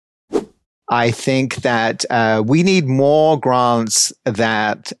I think that we need more grants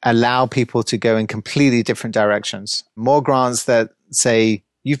that allow people to go in completely different directions. More grants that say,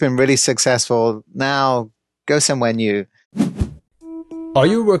 you've been really successful, now go somewhere new. Are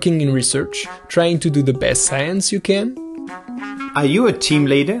you working in research, trying to do the best science you can? Are you a team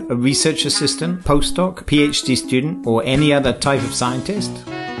leader, a research assistant, postdoc, PhD student, or any other type of scientist?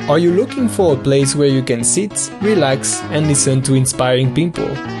 Are you looking for a place where you can sit, relax, and listen to inspiring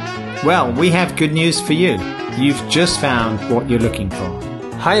people? Well, we have good news for you. You've just found what you're looking for.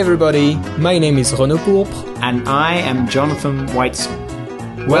 Hi everybody, my name is Renaud Pourpre. And I am Jonathan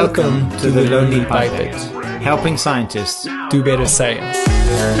Weitzman. Welcome to the Lonely Pipette, helping scientists do better science.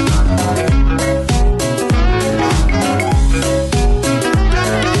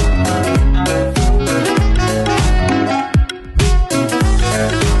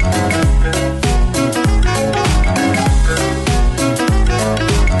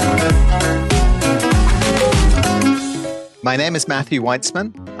 My name is Matthew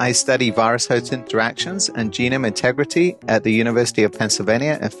Weitzman. I study virus-host interactions and genome integrity at the University of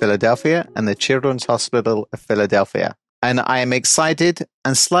Pennsylvania in Philadelphia and the Children's Hospital of Philadelphia. And I am excited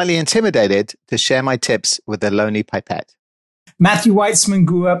and slightly intimidated to share my tips with the Lonely Pipette. Matthew Weitzman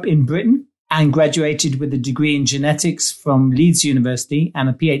grew up in Britain and graduated with a degree in genetics from Leeds University and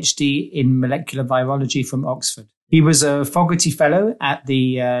a PhD in molecular virology from Oxford. He was a Fogarty Fellow at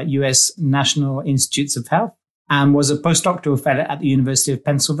the US National Institutes of Health and was a postdoctoral fellow at the University of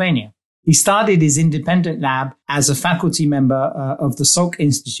Pennsylvania. He started his independent lab as a faculty member of the Salk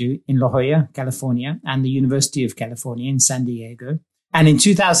Institute in La Jolla, California, and the University of California in San Diego. And in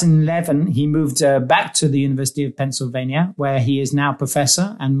 2011, he moved back to the University of Pennsylvania, where he is now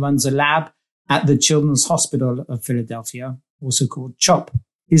professor and runs a lab at the Children's Hospital of Philadelphia, also called CHOP.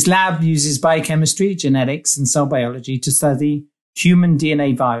 His lab uses biochemistry, genetics, and cell biology to study human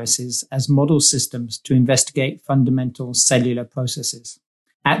DNA viruses as model systems to investigate fundamental cellular processes.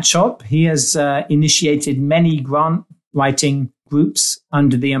 At CHOP, he has initiated many grant writing groups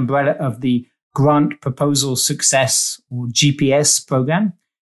under the umbrella of the Grant Proposal Success, or GPS program.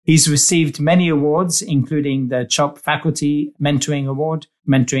 He's received many awards, including the CHOP Faculty Mentoring Award,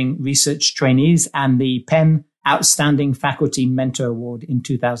 mentoring research trainees, and the Penn Outstanding Faculty Mentor Award in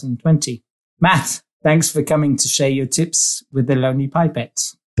 2020. Matt, thanks for coming to share your tips with the Lonely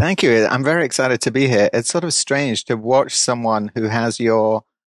Pipettes. Thank you. I'm very excited to be here. It's sort of strange to watch someone who has your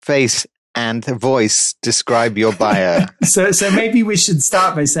face and voice describe your bio. So maybe we should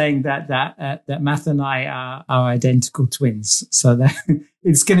start by saying that Matt and I are identical twins. So that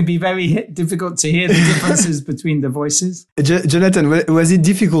it's going to be very difficult to hear the differences between the voices. Jonathan, was it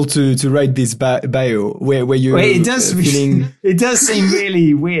difficult to write this bio where you it does feeling? It does seem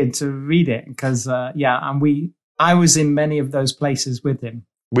really weird to read it because I was in many of those places with him.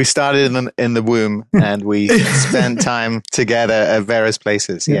 We started in the womb and we spent time together at various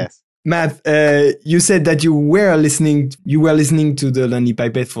places. Yeah. Yes. Matt, you said that you were listening to the Lonely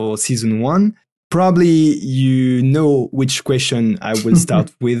Pipette for season 1. Probably you know which question I will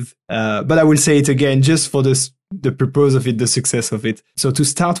start with, but I will say it again just for the purpose of it, the success of it. So to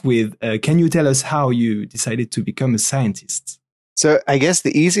start with, can you tell us how you decided to become a scientist? So I guess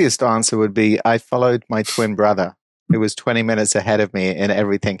the easiest answer would be I followed my twin brother, who was 20 minutes ahead of me in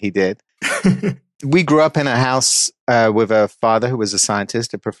everything he did. We grew up in a house with a father who was a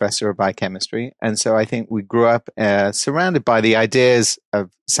scientist, a professor of biochemistry. And so I think we grew up surrounded by the ideas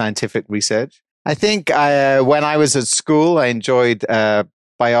of scientific research. I think when I was at school, I enjoyed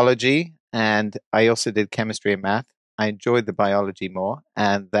biology, and I also did chemistry and math. I enjoyed the biology more,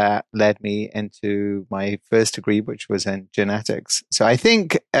 and that led me into my first degree, which was in genetics. So I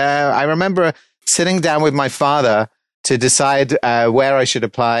think I remember sitting down with my father to decide where I should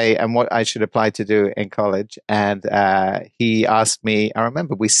apply and what I should apply to do in college. And he asked me, I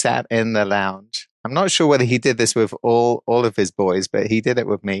remember we sat in the lounge. I'm not sure whether he did this with all of his boys, but he did it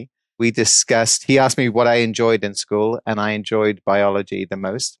with me. We discussed, he asked me what I enjoyed in school, and I enjoyed biology the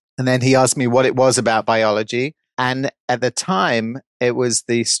most. And then he asked me what it was about biology. And at the time, it was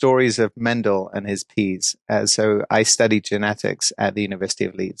the stories of Mendel and his peas. So I studied genetics at the University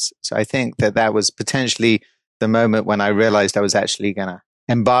of Leeds. So I think that was potentially the moment when I realized I was actually going to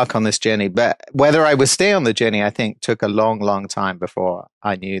embark on this journey. But whether I would stay on the journey, I think took a long, long time before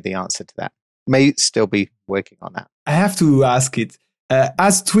I knew the answer to that. May still be working on that. I have to ask it.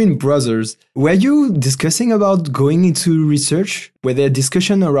 As twin brothers, were you discussing about going into research? Were there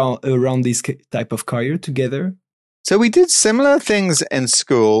discussion around this type of career together? So we did similar things in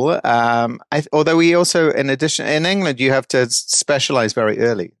school. Although we also, in addition, in England, you have to specialize very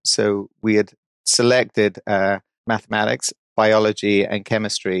early. So we had selected mathematics, biology, and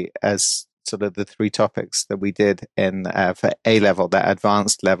chemistry as sort of the 3 topics that we did in for A level, that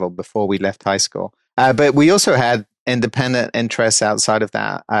advanced level before we left high school. But we also had independent interests outside of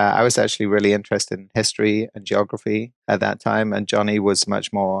that. I was actually really interested in history and geography at that time, and Johnny was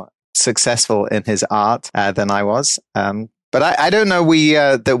much more successful in his art than I was. But I don't know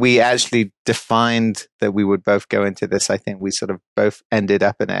that we actually defined that we would both go into this. I think we sort of both ended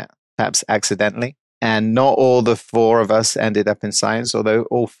up in it, perhaps accidentally. And not all the 4 of us ended up in science, although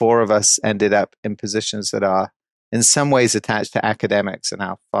all 4 of us ended up in positions that are in some ways attached to academics, and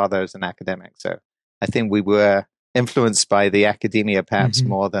our father is an academic. So I think we were influenced by the academia perhaps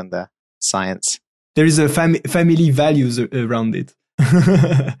more than the science. There is a family values around it.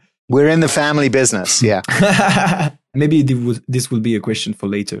 We're in the family business, yeah. Maybe this will be a question for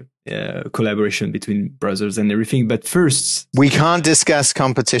later, collaboration between brothers and everything. But first... We can't discuss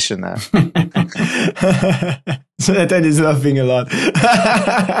competition now. So that is laughing a lot.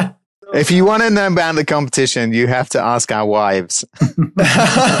 If you want to know about the competition, you have to ask our wives.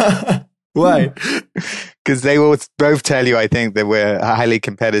 Why? Because they will both tell you, I think, that we're highly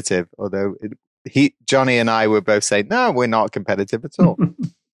competitive. Although Johnny and I would both say, no, we're not competitive at all.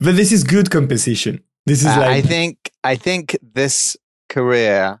 But this is good competition. This is I think this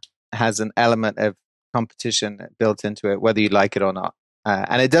career has an element of competition built into it, whether you like it or not.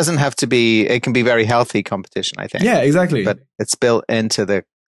 And it doesn't have to be. It can be very healthy competition, I think. Yeah, exactly. But it's built into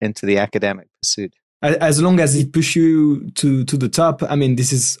the academic pursuit. As long as it pushes you to the top, I mean,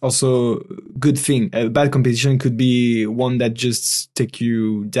 this is also a good thing. A bad competition could be one that just take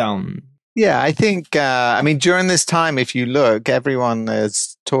you down. Yeah, I think, during this time, if you look, everyone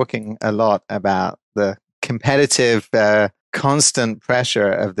is talking a lot about the competitive, constant pressure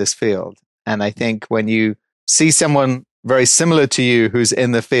of this field. And I think when you see someone very similar to you who's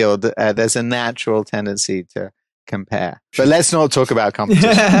in the field, there's a natural tendency to compare. But let's not talk about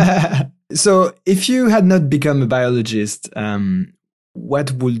competition. So if you had not become a biologist,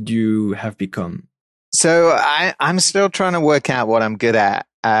 what would you have become? So I'm still trying to work out what I'm good at.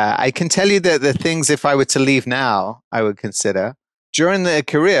 I can tell you that the things, if I were to leave now, I would consider. During the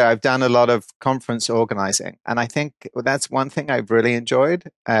career, I've done a lot of conference organizing. And I think that's one thing I've really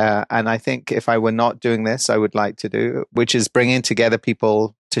enjoyed. And I think if I were not doing this, I would like to do, which is bringing together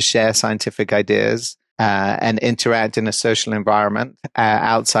people to share scientific ideas and interact in a social environment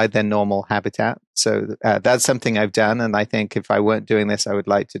outside their normal habitat. So that's something I've done. And I think if I weren't doing this, I would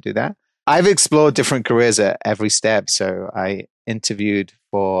like to do that. I've explored different careers at every step. So I interviewed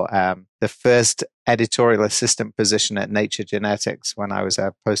for the first editorial assistant position at Nature Genetics when I was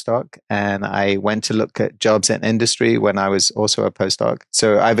a postdoc. And I went to look at jobs in industry when I was also a postdoc.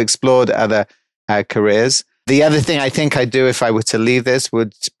 So I've explored other careers. The other thing I think I'd do if I were to leave this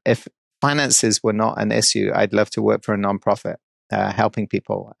would, if finances were not an issue, I'd love to work for a nonprofit, helping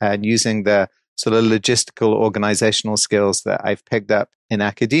people and using the sort of logistical organizational skills that I've picked up in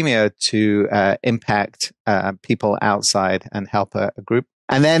academia to impact people outside and help a group.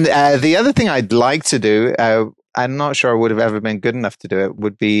 And then the other thing I'd like to do, I'm not sure I would have ever been good enough to do it,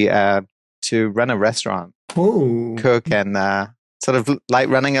 would be to run a restaurant, cook, and sort of like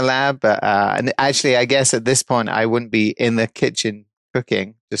running a lab. And actually, I guess at this point, I wouldn't be in the kitchen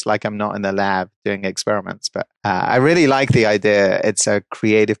cooking, just like I'm not in the lab doing experiments. But I really like the idea. It's a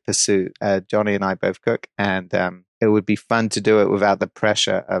creative pursuit. Johnny and I both cook, and it would be fun to do it without the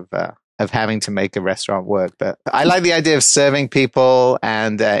pressure of having to make a restaurant work. But I like the idea of serving people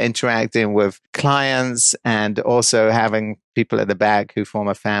and interacting with clients, and also having people at the back who form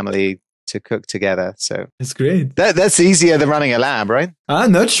a family to cook together. So that's great. That's easier than running a lab, right?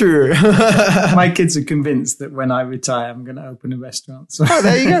 I'm not sure. My kids are convinced that when I retire, I'm going to open a restaurant. So. Oh,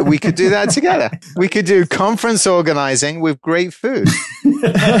 there you go. We could do that together. We could do conference organizing with great food.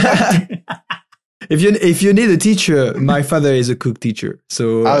 If you need a teacher, my father is a cook teacher.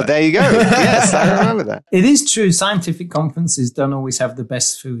 So there you go. Yes, I remember that. It is true. Scientific conferences don't always have the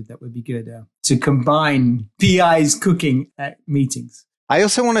best food. That would be good to combine PI's cooking at meetings. I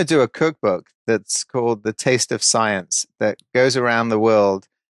also want to do a cookbook that's called The Taste of Science, that goes around the world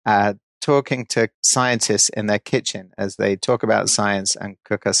talking to scientists in their kitchen as they talk about science and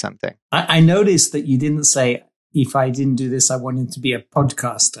cook us something. I noticed that you didn't say, if I didn't do this, I wanted to be a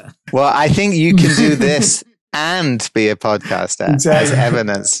podcaster. Well, I think you can do this and be a podcaster as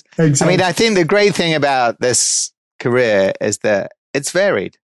evidence. Exactly. I mean, I think the great thing about this career is that it's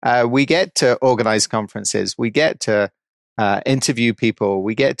varied. We get to organize conferences. We get to interview people.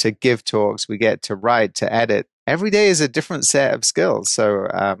 We get to give talks. We get to write, to edit. Every day is a different set of skills. So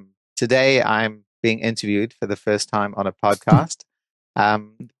today I'm being interviewed for the first time on a podcast.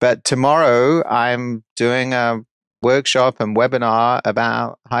 But tomorrow I'm doing a workshop and webinar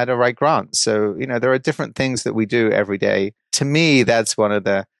about how to write grants. So, there are different things that we do every day. To me, that's one of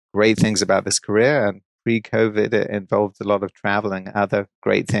the great things about this career. And pre-COVID, it involved a lot of traveling, other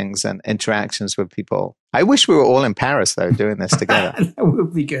great things and interactions with people. I wish we were all in Paris, though, doing this together. That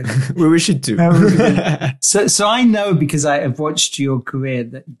would be good. We wish it too. So I know, because I have watched your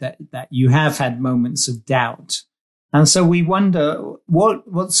career, that you have had moments of doubt. And so we wonder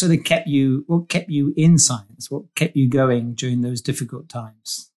what sort of kept you in science? What kept you going during those difficult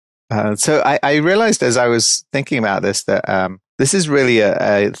times? So I realized as I was thinking about this that this is really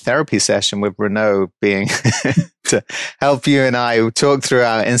a therapy session with Renaud being to help you and I talk through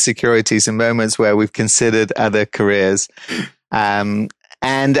our insecurities and moments where we've considered other careers. And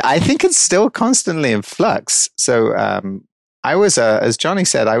I think it's still constantly in flux. So I was, as Johnny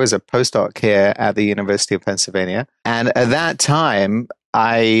said, I was a postdoc here at the University of Pennsylvania. And at that time,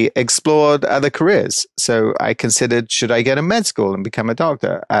 I explored other careers. So I considered, should I go to med school and become a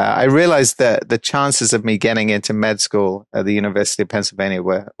doctor? I realized that the chances of me getting into med school at the University of Pennsylvania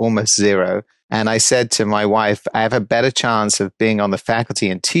were almost zero. And I said to my wife, I have a better chance of being on the faculty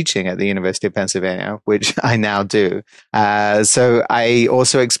and teaching at the University of Pennsylvania, which I now do. So I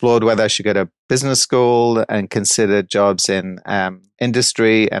also explored whether I should go to business school and considered jobs in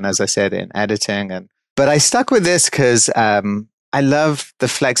industry. And as I said, in editing. But I stuck with this because I love the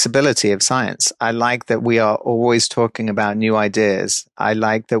flexibility of science. I like that we are always talking about new ideas. I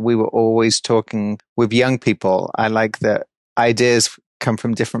like that we were always talking with young people. I like that ideas come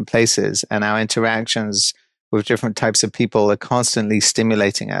from different places and our interactions with different types of people are constantly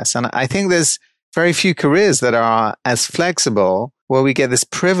stimulating us. And I think there's very few careers that are as flexible, where we get this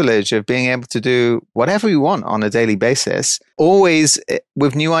privilege of being able to do whatever we want on a daily basis, always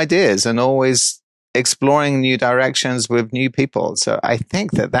with new ideas and always exploring new directions with new people. So I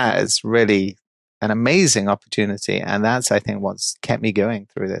think that is really an amazing opportunity. And that's, I think, what's kept me going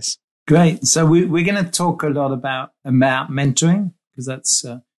through this. Great. So we're going to talk a lot about mentoring, because that's,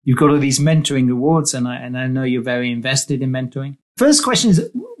 you've got all these mentoring awards, and I know you're very invested in mentoring. First question is,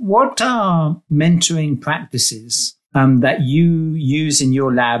 what are mentoring practices that you use in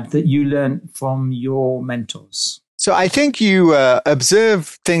your lab that you learned from your mentors? So I think you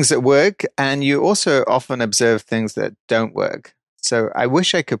observe things that work, and you also often observe things that don't work. So I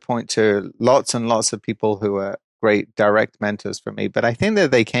wish I could point to lots and lots of people who are great direct mentors for me, but I think that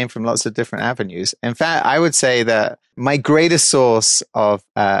they came from lots of different avenues. In fact, I would say that my greatest source of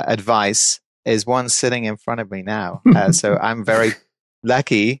advice is one sitting in front of me now. So I'm very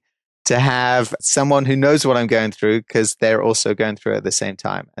lucky to have someone who knows what I'm going through, because they're also going through it at the same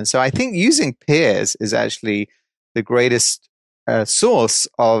time. And so I think using peers is actually the greatest source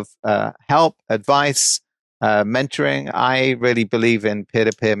of help, advice, mentoring. I really believe in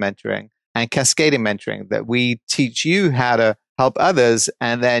peer-to-peer mentoring and cascading mentoring, that we teach you how to help others,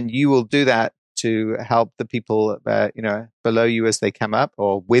 and then you will do that to help the people below you as they come up,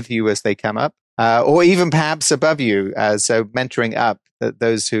 or with you as they come up, or even perhaps above you. So mentoring up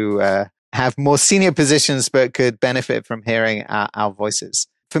those who have more senior positions but could benefit from hearing our voices.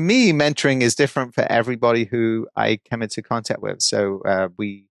 For me, mentoring is different for everybody who I come into contact with. So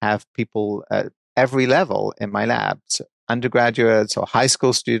we have people at every level in my lab, so undergraduates or high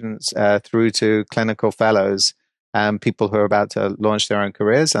school students through to clinical fellows, people who are about to launch their own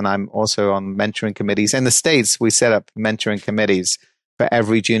careers. And I'm also on mentoring committees. In the States, we set up mentoring committees for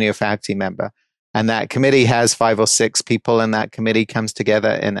every junior faculty member. And that committee has 5 or 6 people, and that committee comes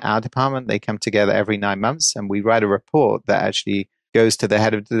together in our department. They come together every 9 months, and we write a report that actually goes to the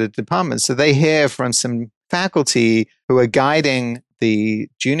head of the department. So they hear from some faculty who are guiding the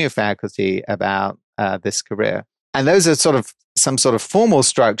junior faculty about this career. And those are sort of some sort of formal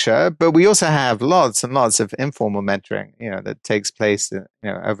structure, but we also have lots and lots of informal mentoring, that takes place,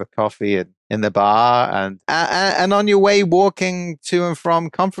 over coffee and in the bar, and on your way walking to and from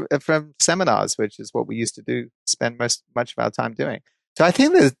seminars, which is what we used to do, spend much of our time doing. So I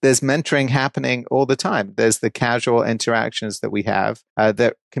think there's mentoring happening all the time. There's the casual interactions that we have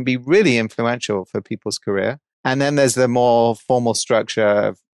that can be really influential for people's career. And then there's the more formal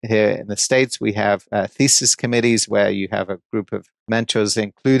structure. Here in the States, we have thesis committees where you have a group of mentors,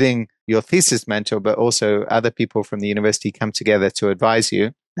 including your thesis mentor, but also other people from the university come together to advise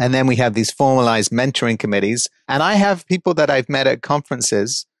you. And then we have these formalized mentoring committees. And I have people that I've met at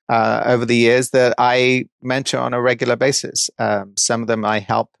conferences over the years that I mentor on a regular basis. Some of them I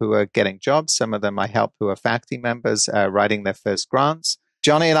help who are getting jobs. Some of them I help who are faculty members writing their first grants.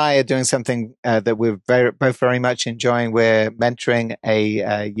 Johnny and I are doing something that we're both very much enjoying. We're mentoring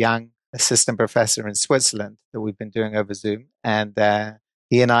a young assistant professor in Switzerland that we've been doing over Zoom. And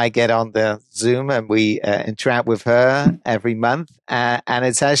he and I get on the Zoom and we interact with her every month. And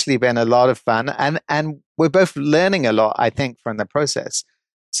it's actually been a lot of fun. And we're both learning a lot, I think, from the process.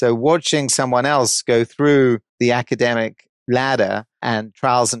 So watching someone else go through the academic ladder and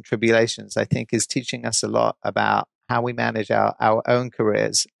trials and tribulations, I think, is teaching us a lot about how we manage our own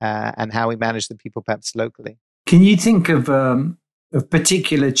careers and how we manage the people perhaps locally. Can you think of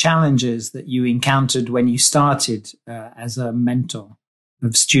particular challenges that you encountered when you started as a mentor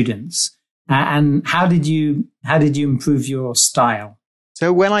of students, and how did you improve your style?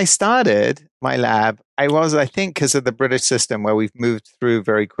 So when I started my lab, I think, because of the British system where we've moved through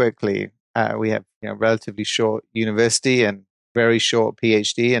very quickly. We have relatively short university and very short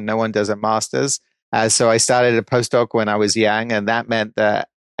PhD, and no one does a master's. So I started a postdoc when I was young, and that meant that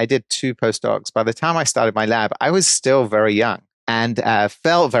I did 2 postdocs. By the time I started my lab, I was still very young and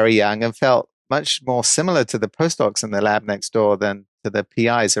felt very young and felt much more similar to the postdocs in the lab next door than to the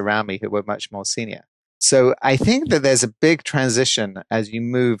PIs around me who were much more senior. So I think that there's a big transition as you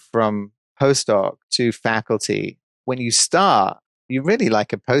move from postdoc to faculty. When you start, you're really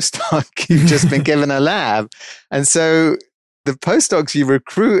like a postdoc. You've just been given a lab. And so the postdocs you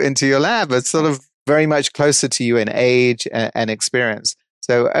recruit into your lab are sort of very much closer to you in age and experience.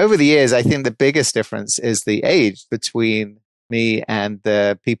 So over the years, I think the biggest difference is the age between me and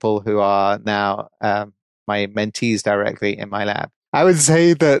the people who are now my mentees directly in my lab. I would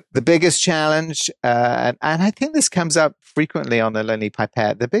say that the biggest challenge, and I think this comes up frequently on the Lonely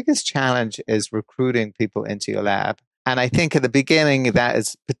Pipette, the biggest challenge is recruiting people into your lab. And I think at the beginning, that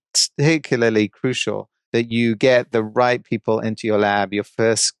is particularly crucial, that you get the right people into your lab, your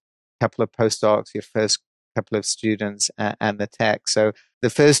first couple of postdocs, your first couple of students, and the tech. So the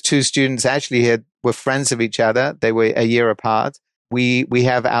first 2 students actually were friends of each other. They were a year apart. We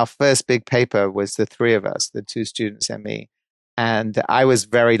have our first big paper was the 3 of us, the 2 students and me. And I was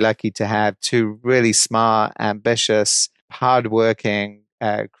very lucky to have 2 really smart, ambitious, hardworking,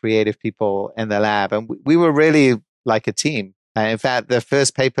 creative people in the lab. And we were really like a team. In fact, the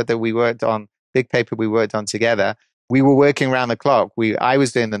first paper that we worked on, big paper we worked on together, we were working around the clock. I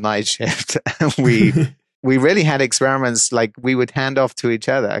was doing the night shift. we really had experiments like we would hand off to each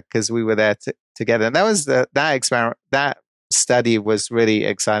other because we were there together. And that was that experiment, that study was really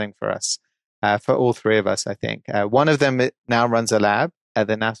exciting for us. For all 3 of us, I think. One of them now runs a lab at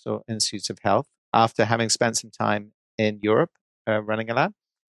the National Institutes of Health after having spent some time in Europe running a lab.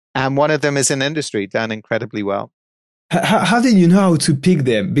 And one of them is in industry, done incredibly well. How did you know how to pick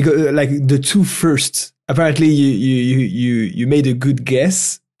them? Because like the 2 first, apparently you made a good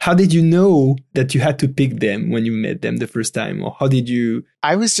guess. How did you know that you had to pick them when you met them the first time? Or how did you?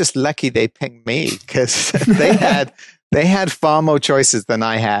 I was just lucky they picked me because they had far more choices than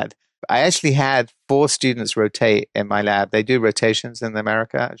I had. I actually had 4 students rotate in my lab. They do rotations in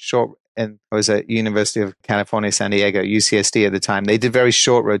America. I was at University of California, San Diego, UCSD at the time. They did very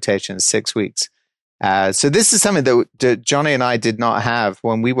short rotations, 6 weeks. So this is something that Johnny and I did not have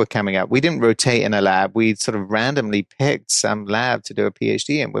when we were coming up. We didn't rotate in a lab. We sort of randomly picked some lab to do a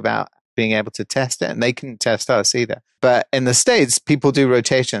PhD in without being able to test it. And they couldn't test us either. But in the States, people do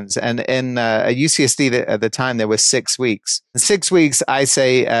rotations. And in UCSD at the time, there were 6 weeks. In 6 weeks, I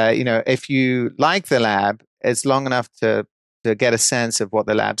say, if you like the lab, it's long enough to get a sense of what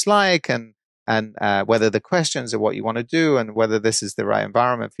the lab's like and whether the questions are what you want to do and whether this is the right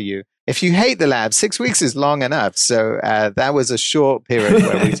environment for you. If you hate the lab, 6 weeks is long enough. So that was a short period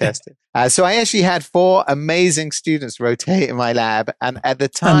where we tested. So I actually had 4 amazing students rotate in my lab. And at the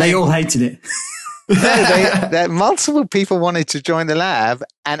time... And they all hated it. Multiple people wanted to join the lab.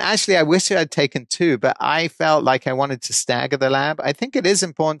 And actually, I wish I had taken 2, but I felt like I wanted to stagger the lab. I think it is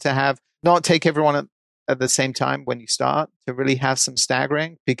important to not take everyone at the same time when you start, to really have some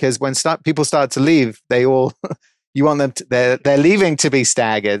staggering, because when people start to leave, they all... You want them they're leaving to be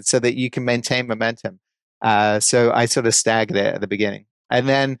staggered so that you can maintain momentum. So I sort of staggered it at the beginning. And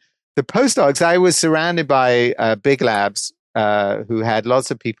then the postdocs, I was surrounded by big labs who had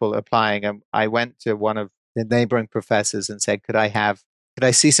lots of people applying. And I went to one of the neighboring professors and said, could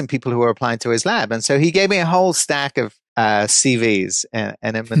I see some people who were applying to his lab? And so he gave me a whole stack of CVs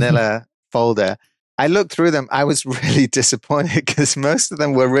in a manila folder. I looked through them. I was really disappointed because most of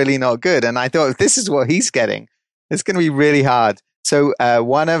them were really not good. And I thought, if this is what he's getting, it's going to be really hard. So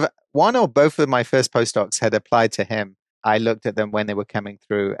one or both of my first postdocs had applied to him. I looked at them when they were coming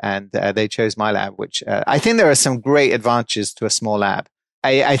through, and they chose my lab, which I think there are some great advantages to a small lab.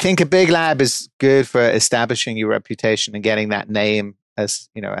 I think a big lab is good for establishing your reputation and getting that name as,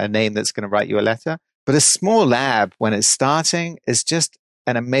 a name that's going to write you a letter. But a small lab, when it's starting, is just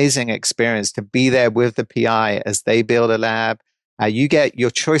an amazing experience to be there with the PI as they build a lab You get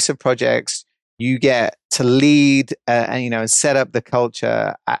your choice of projects. You get to lead and set up the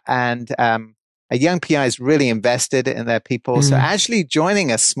culture. And a young PI is really invested in their people. So actually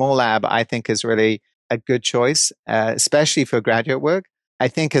joining a small lab, I think, is really a good choice, especially for graduate work. I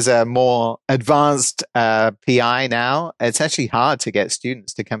think as a more advanced PI now, it's actually hard to get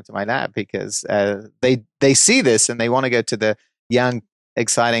students to come to my lab because they see this and they want to go to the young,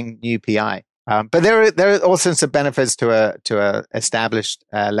 exciting new PI. But there are all sorts of benefits to a established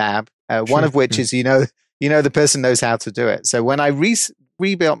lab. One of which is the person knows how to do it. So when I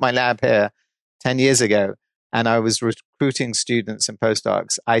rebuilt my lab here 10 years ago, and I was recruiting students and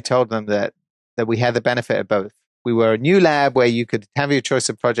postdocs, I told them that we had the benefit of both. We were a new lab where you could have your choice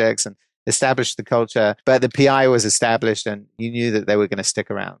of projects and establish the culture, but the PI was established and you knew that they were going to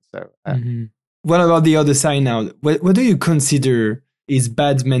stick around. So, What about the other side now? What do you consider is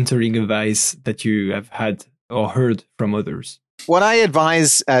bad mentoring advice that you have had or heard from others? What I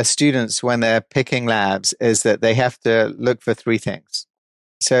advise students when they're picking labs is that they have to look for three things.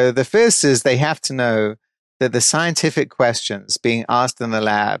 So the first is they have to know that the scientific questions being asked in the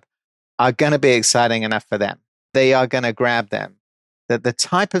lab are going to be exciting enough for them. They are going to grab them. That the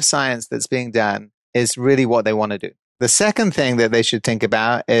type of science that's being done is really what they want to do. The second thing that they should think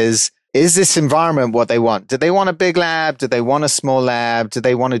about is this environment what they want? Do they want a big lab? Do they want a small lab? Do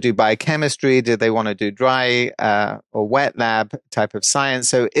they want to do biochemistry? Do they want to do dry or wet lab type of science?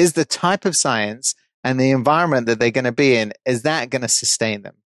 So is the type of science and the environment that they're going to be in, is that going to sustain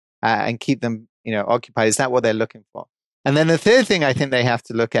them and keep them occupied? Is that what they're looking for? And then the third thing I think they have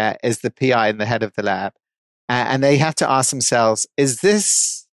to look at is the PI and the head of the lab. And they have to ask themselves, is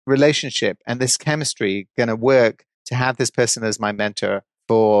this relationship and this chemistry going to work to have this person as my mentor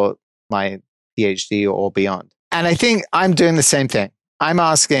for my PhD or beyond? And I think I'm doing the same thing. I'm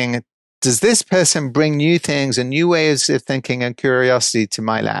asking, does this person bring new things and new ways of thinking and curiosity to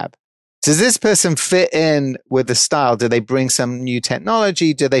my lab? Does this person fit in with the style? Do they bring some new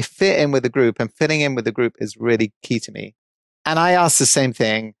technology? Do they fit in with the group? And fitting in with the group is really key to me. And I ask the same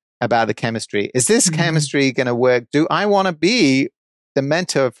thing about the chemistry. Is this chemistry going to work? Do I want to be the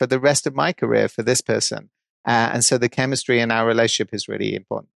mentor for the rest of my career for this person? And so the chemistry in our relationship is really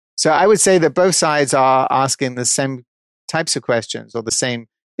important. So I would say that both sides are asking the same types of questions or the same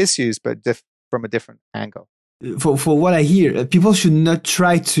issues, but from a different angle. For what I hear, people should not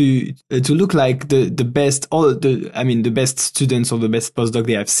try to look like the best, the best students or the best postdoc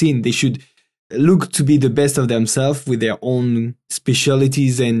they have seen. They should look to be the best of themselves with their own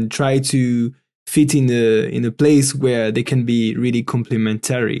specialties and try to fit in a place where they can be really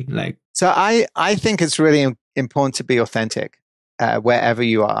complementary. So I think it's really important to be authentic wherever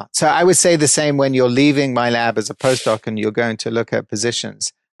you are. So I would say the same when you're leaving my lab as a postdoc and you're going to look at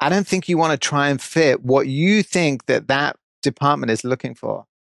positions. I don't think you want to try and fit what you think that department is looking for.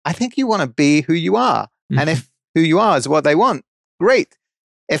 I think you want to be who you are. And if who you are is what they want, great.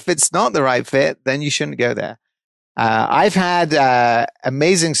 If it's not the right fit, then you shouldn't go there. I've had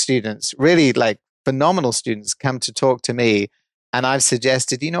amazing students, really like phenomenal students, come to talk to me. And I've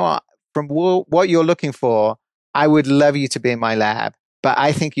suggested, from what you're looking for, I would love you to be in my lab. But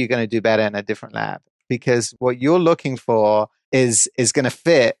I think you're going to do better in a different lab because what you're looking for is going to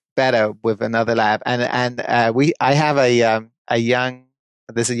fit better with another lab. And I have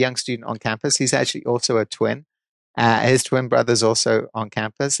there's a young student on campus. He's actually also a twin. His twin brother's also on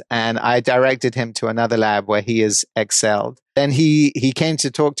campus, and I directed him to another lab where he has excelled. Then he came to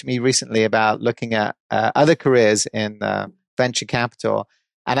talk to me recently about looking at other careers in venture capital,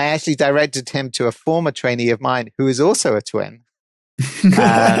 and I actually directed him to a former trainee of mine who is also a twin.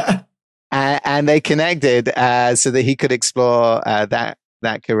 And they connected so that he could explore that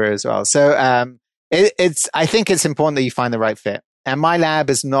career as well. So I think it's important that you find the right fit. And my lab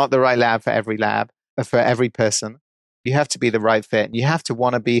is not the right lab for every person. You have to be the right fit and you have to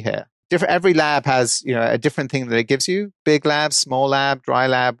want to be here. Every lab has, a different thing that it gives you. Big lab, small lab, dry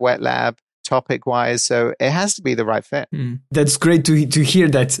lab, wet lab, topic wise. So it has to be the right fit. That's great to hear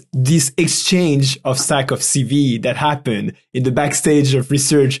that this exchange of stack of CV that happened in the backstage of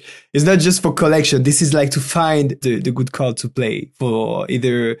research is not just for collection. This is like to find the good card to play for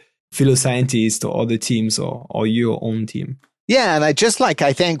either fellow scientists or other teams or your own team. Yeah. And I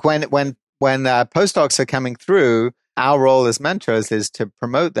think when postdocs are coming through, our role as mentors is to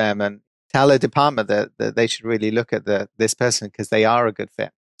promote them and tell a department that they should really look at this person because they are a good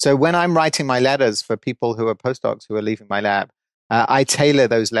fit. So when I'm writing my letters for people who are postdocs who are leaving my lab, I tailor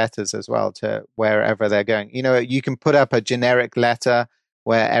those letters as well to wherever they're going. You can put up a generic letter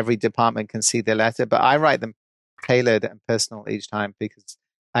where every department can see the letter, but I write them tailored and personal each time because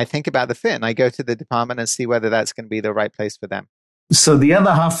I think about the fit and I go to the department and see whether that's going to be the right place for them. So the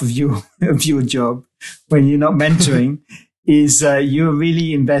other half of your job, when you're not mentoring, is you're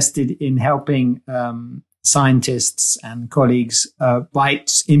really invested in helping scientists and colleagues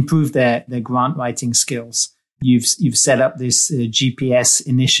improve their grant writing skills. You've set up this GPS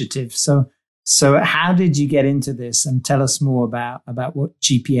initiative. So how did you get into this? And tell us more about what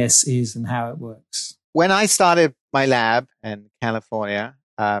GPS is and how it works. When I started my lab in California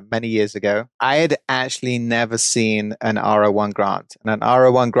many years ago, I had actually never seen an R01 grant. And an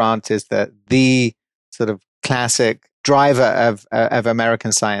R01 grant is the sort of classic driver of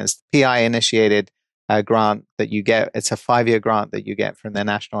American science, PI-initiated grant that you get. It's a 5-year grant that you get from the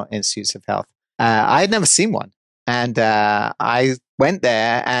National Institutes of Health. I had never seen one. And I went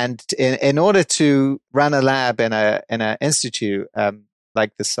there, and in order to run a lab in an institute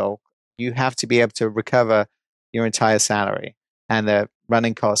like the Salk, you have to be able to recover your entire salary and the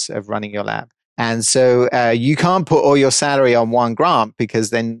running costs of running your lab. And so you can't put all your salary on one grant,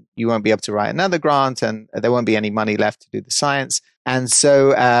 because then you won't be able to write another grant and there won't be any money left to do the science. And so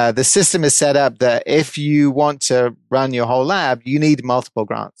the system is set up that if you want to run your whole lab, you need multiple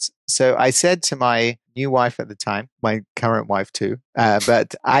grants. So I said to my new wife at the time, my current wife too,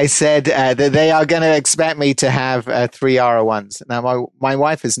 but I said that they are going to expect me to have 3 R01s. Now, my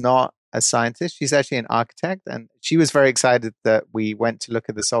wife is not a scientist. She's actually an architect, and she was very excited that we went to look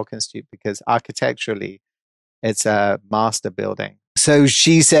at the Salk Institute because architecturally it's a master building. So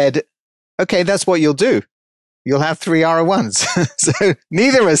she said, okay, that's what you'll do. You'll have 3 R01s. So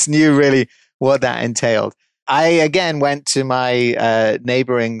neither of us knew really what that entailed. I again went to my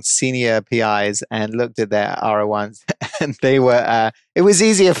neighboring senior PIs and looked at their R01s, and they were, it was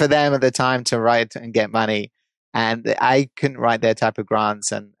easier for them at the time to write and get money. And I couldn't write their type of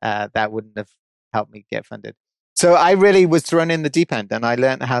grants, and that wouldn't have helped me get funded. So I really was thrown in the deep end, and I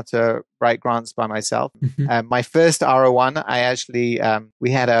learned how to write grants by myself. My first R01, I actually,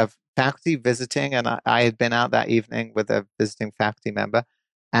 we had a faculty visiting, and I had been out that evening with a visiting faculty member,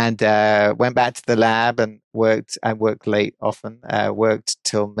 and went back to the lab and worked. I worked late often, worked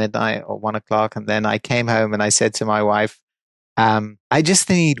till midnight or 1 o'clock. And then I came home and I said to my wife, I just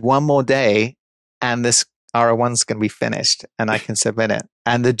need one more day and this R01's going to be finished and I can submit it.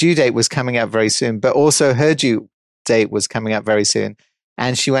 And the due date was coming up very soon, but also her due date was coming up very soon.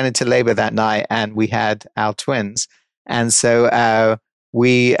 And she went into labor that night, and we had our twins. And so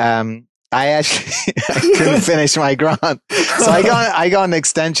I actually I couldn't finish my grant, so I got an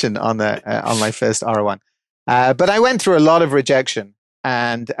extension on my first R01. But I went through a lot of rejection,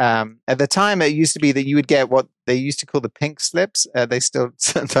 and at the time it used to be that you would get what they used to call the pink slips. They still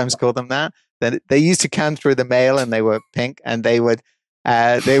sometimes call them that. They used to come through the mail, and they were pink, and they would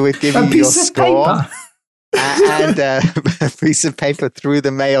give you your score and a piece of paper through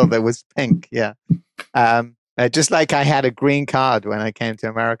the mail that was pink. Yeah. Just like I had a green card when I came to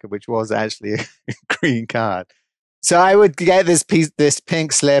America, which was actually a green card. So I would get this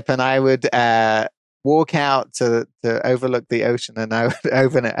pink slip, and I would walk out to overlook the ocean, and I would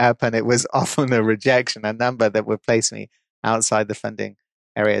open it up, and it was often a rejection, a number that would place me outside the funding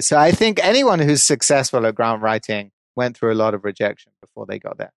area. So I think anyone who's successful at grant writing went through a lot of rejection before they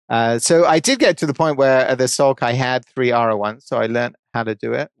got there. So I did get to the point where at the Salk I had 3 R01s, so I learned how to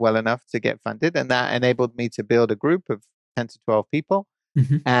do it well enough to get funded, and that enabled me to build a group of 10 to 12 people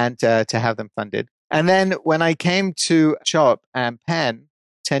and to have them funded. And then when I came to CHOP and Penn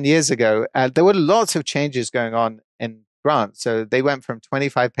 10 years ago, there were lots of changes going on in grants. So they went from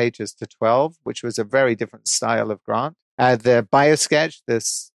 25 pages to 12, which was a very different style of grant. The BioSketch,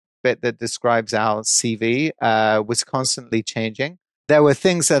 this bit that describes our CV, was constantly changing. There were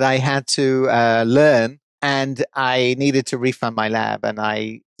things that I had to learn, and I needed to refund my lab. And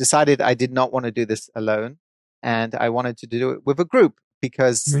I decided I did not want to do this alone, and I wanted to do it with a group,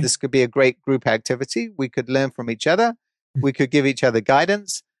 because this could be a great group activity. We could learn from each other. We could give each other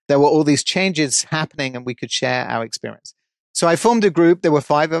guidance. There were all these changes happening, and we could share our experience. So I formed a group. There were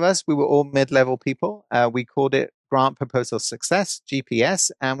 5 of us. We were all mid-level people. We called it Grant Proposal Success,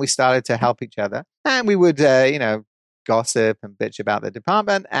 GPS, and we started to help each other. And we would, gossip and bitch about the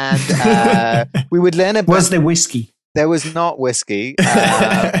department, and we would learn about... Was there whiskey? There was not whiskey,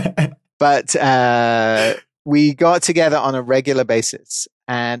 but we got together on a regular basis,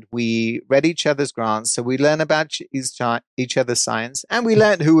 and we read each other's grants. So we learned about each other's science, and we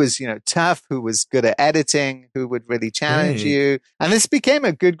learned who was, tough, who was good at editing, who would really challenge you. And this became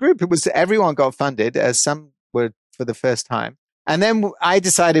a good group. It was everyone got funded, as some were for the first time. And then I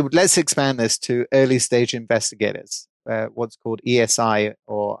decided, let's expand this to early stage investigators, what's called ESI,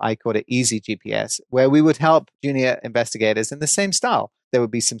 or I called it Easy GPS, where we would help junior investigators in the same style. there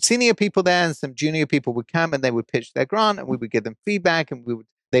would be some senior people there and some junior people would come and they would pitch their grant and we would give them feedback and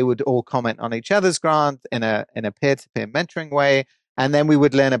they would all comment on each other's grant in a peer-to-peer mentoring way. And then we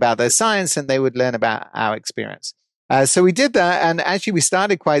would learn about their science and they would learn about our experience. So we did that. And actually we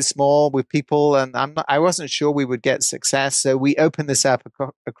started quite small with people and I wasn't sure we would get success. So we opened this up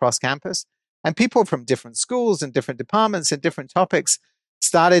across campus and people from different schools and different departments and different topics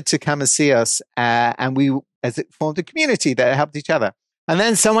started to come and see us. And we, as it formed a community that helped each other. And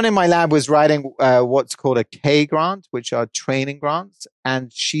then someone in my lab was writing what's called a K grant, which are training grants.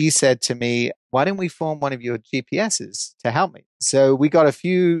 And she said to me, why don't we form one of your GPSs to help me? So we got a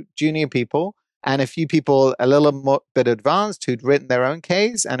few junior people and a few people a little bit advanced who'd written their own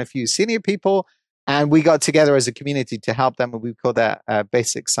Ks and a few senior people. And we got together as a community to help them. And we called that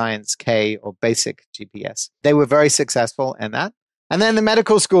Basic Science K or Basic GPS. They were very successful in that. And then the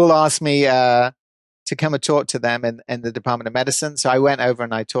medical school asked me to come and talk to them in the Department of Medicine. So I went over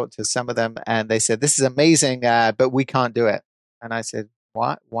and I talked to some of them and they said, this is amazing, but we can't do it. And I said,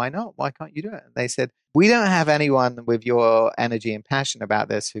 what? Why not? Why can't you do it? And they said, we don't have anyone with your energy and passion about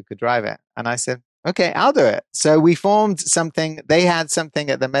this who could drive it. And I said, okay, I'll do it. So we formed something. They had something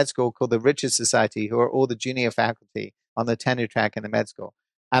at the med school called the Richards Society, who are all the junior faculty on the tenure track in the med school.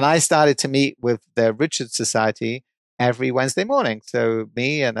 And I started to meet with the Richards Society every Wednesday morning. So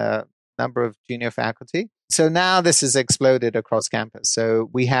me and a number of junior faculty. So now this has exploded across campus. So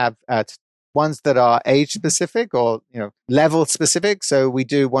we have ones that are age specific or level specific. So we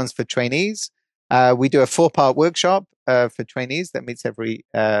do ones for trainees. We do a 4-part workshop for trainees that meets every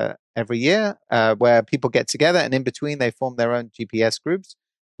year where people get together and in between they form their own GPS groups.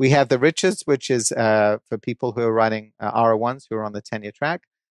 We have the Richards, which is for people who are writing R01s who are on the tenure track.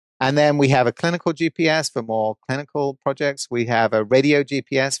 And then we have a clinical GPS for more clinical projects. We have a radio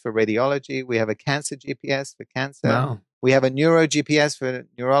GPS for radiology. We have a cancer GPS for cancer. Wow. We have a neuro GPS for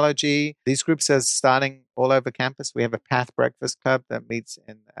neurology. These groups are starting all over campus. We have a Path Breakfast Club that meets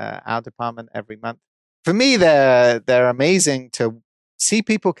in our department every month. For me, they're amazing to see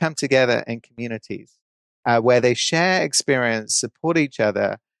people come together in communities where they share experience, support each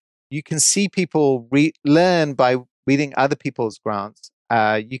other. You can see people learn by reading other people's grants.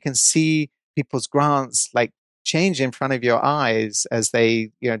 You can see people's grants like change in front of your eyes as they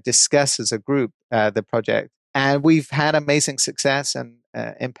discuss as a group the project. And we've had amazing success and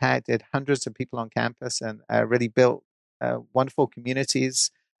impacted hundreds of people on campus and really built wonderful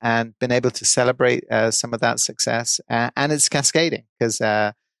communities and been able to celebrate some of that success. And it's cascading because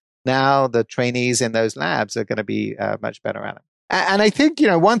now the trainees in those labs are going to be much better at it. And I think,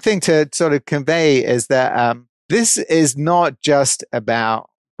 one thing to sort of convey is that this is not just about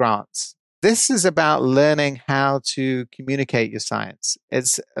grants. This is about learning how to communicate your science.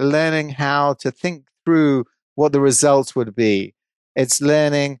 It's learning how to think through what the results would be. It's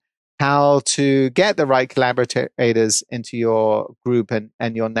learning how to get the right collaborators into your group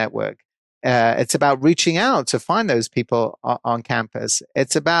and your network. It's about reaching out to find those people on campus.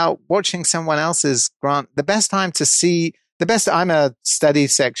 It's about watching someone else's grant. I'm a study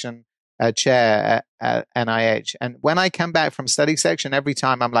section chair at NIH. And when I come back from study section, every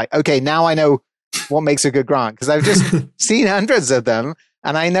time I'm like, okay, now I know what makes a good grant because I've just seen hundreds of them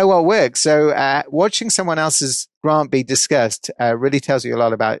and I know what works. So watching someone else's grant be discussed really tells you a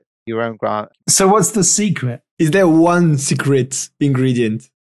lot about your own grant. So what's the secret? Is there one secret ingredient?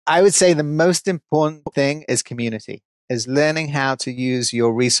 I would say the most important thing is community, is learning how to use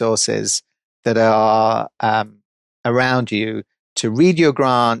your resources that are around you to read your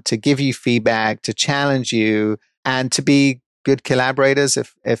grant, to give you feedback, to challenge you, and to be good collaborators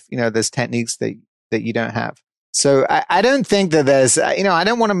if there's techniques that you don't have. So I don't think that there's, I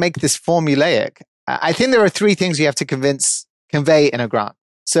don't want to make this formulaic. I think there are 3 things you have to convey in a grant.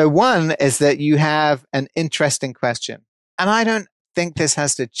 So one is that you have an interesting question. And I don't think this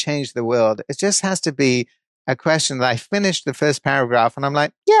has to change the world. It just has to be a question that I finished the first paragraph and I'm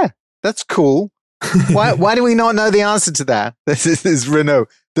like, yeah, that's cool. Why do we not know the answer to that? This is Renault.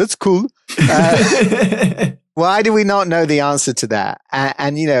 That's cool. Why do we not know the answer to that?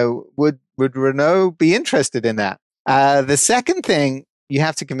 And would Renault be interested in that? The second thing you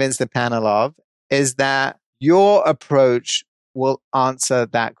have to convince the panel of is that your approach will answer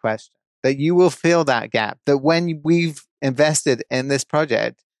that question, that you will fill that gap, that when we've invested in this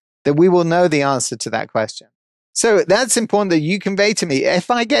project, that we will know the answer to that question. So that's important that you convey to me. If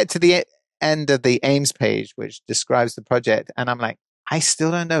I get to the end of the aims page, which describes the project, and I'm like, I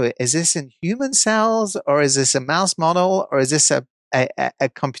still don't know it. Is this in human cells or is this a mouse model or is this a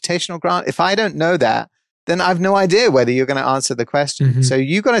computational grant? If I don't know that, then I've no idea whether you're going to answer the question. Mm-hmm. So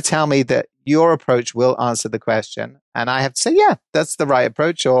you've got to tell me that your approach will answer the question. And I have to say, yeah, that's the right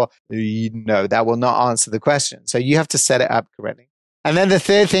approach, or no, that will not answer the question. So you have to set it up correctly. And then the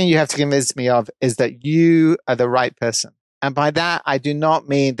third thing you have to convince me of is that you are the right person. And by that, I do not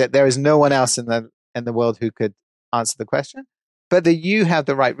mean that there is no one else in the world who could answer the question, but that you have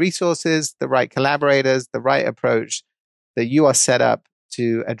the right resources, the right collaborators, the right approach, that you are set up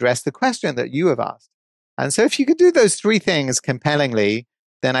to address the question that you have asked. And so if you could do those three things compellingly,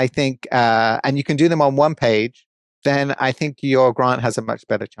 then I think, and you can do them on one page, then I think your grant has a much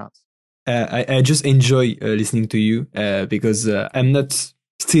better chance. I just enjoy listening to you because I'm not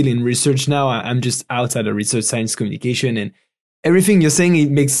still in research now. I'm just outside of research science communication, and everything you're saying,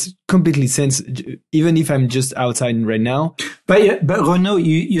 it makes completely sense, even if I'm just outside right now. But Renaud,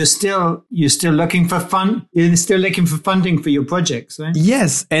 you're still looking for fun. You're still looking for funding for your projects, right?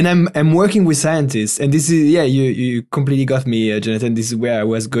 Yes, and I'm working with scientists, and this is you completely got me, Jonathan. This is where I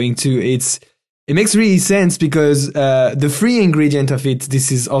was going to. It makes really sense because the free ingredient of it,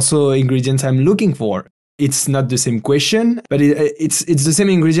 this is also ingredient I'm looking for. It's not the same question, but it's the same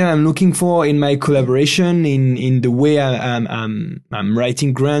ingredient I'm looking for in my collaboration, in the way I'm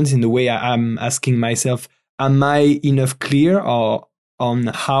writing grants, in the way I'm asking myself, am I enough clear on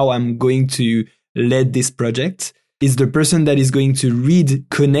how I'm going to lead this project? Is the person that is going to read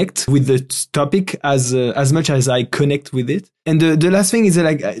connect with the topic as much as I connect with it? And the last thing is that,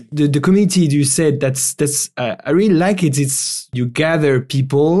 like, the community you said, that's I really like it. It's you gather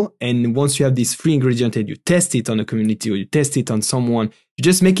people, and once you have this free ingredient and you test it on a community or you test it on someone, you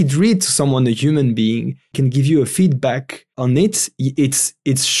just make it read to someone, a human being can give you a feedback on it. It's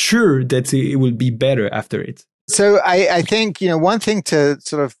sure that it will be better after it. So I think, one thing to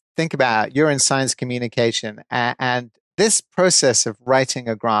sort of think about, you're in science communication, and this process of writing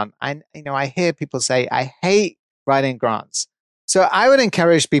a grant, I hear people say, I hate writing grants. So I would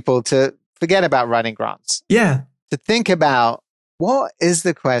encourage people to forget about writing grants. Yeah. To think about, what is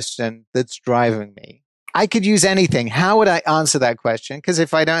the question that's driving me? I could use anything. How would I answer that question? Because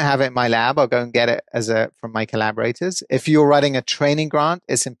if I don't have it in my lab, I'll go and get it from my collaborators. If you're writing a training grant,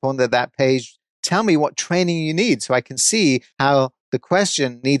 it's important that page tell me what training you need so I can see how the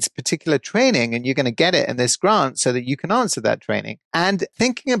question needs particular training, and you're going to get it in this grant so that you can answer that training. And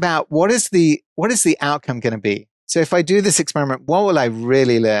thinking about what is the outcome going to be? So if I do this experiment, what will I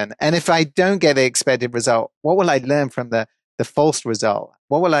really learn? And if I don't get the expected result, what will I learn from the false result?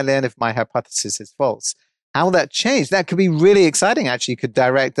 What will I learn if my hypothesis is false? How will that change? That could be really exciting, actually. Could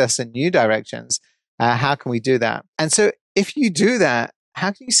direct us in new directions. How can we do that? And so if you do that,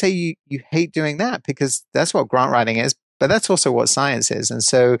 how can you say you hate doing that? Because that's what grant writing is. But that's also what science is. And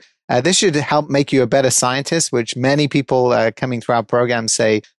so this should help make you a better scientist, which many people coming through our program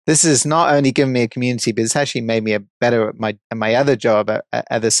say, this has not only given me a community, but it's actually made me a better at my other job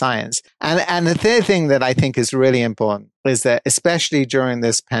at the science. And the third thing that I think is really important is that, especially during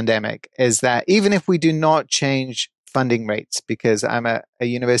this pandemic, is that even if we do not change funding rates, because I'm a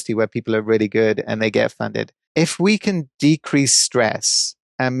university where people are really good and they get funded, if we can decrease stress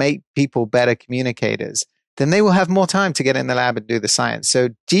and make people better communicators, then they will have more time to get in the lab and do the science. So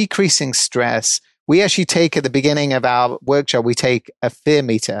decreasing stress, we actually take at the beginning of our workshop, we take a fear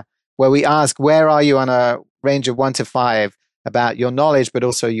meter where we ask, where are you on a range of 1 to 5 about your knowledge, but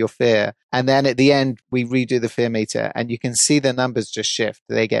also your fear? And then at the end, we redo the fear meter, and you can see the numbers just shift.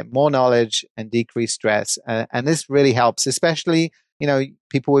 They get more knowledge and decrease stress. And this really helps, especially,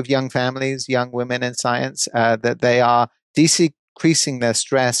 people with young families, young women in science, that they are decreasing their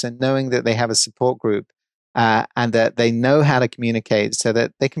stress and knowing that they have a support group. And that they know how to communicate so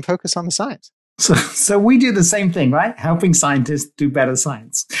that they can focus on the science. So we do the same thing, right? Helping scientists do better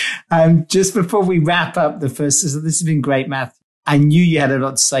science. Just before we wrap up this has been great, Matthew. I knew you had a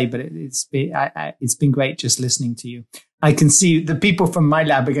lot to say, but it's been great just listening to you. I can see the people from my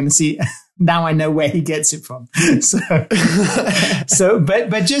lab are going to see. Now I know where he gets it from. But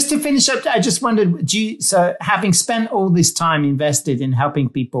just to finish up, I just wondered, so having spent all this time invested in helping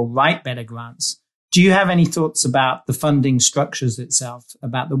people write better grants, do you have any thoughts about the funding structures itself,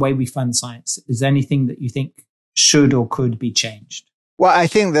 about the way we fund science? Is there anything that you think should or could be changed? Well, I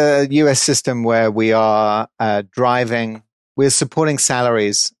think the US system where we are we're supporting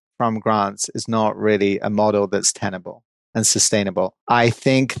salaries from grants is not really a model that's tenable and sustainable. I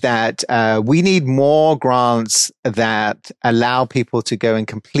think that we need more grants that allow people to go in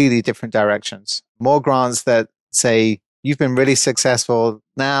completely different directions. More grants that say, you've been really successful,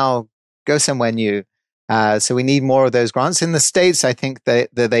 now go somewhere new. So we need more of those grants. In the States, I think that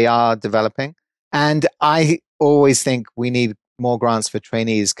they are developing. And I always think we need more grants for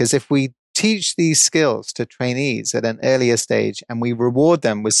trainees, because if we teach these skills to trainees at an earlier stage and we reward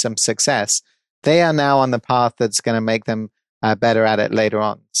them with some success, they are now on the path that's going to make them better at it later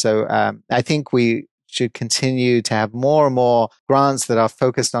on. So I think we should continue to have more and more grants that are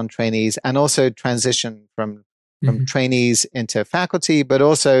focused on trainees and also transition from trainees into faculty, but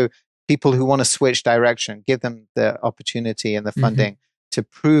also people who want to switch direction, give them the opportunity and the funding to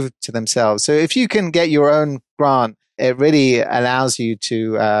prove to themselves. So if you can get your own grant, it really allows you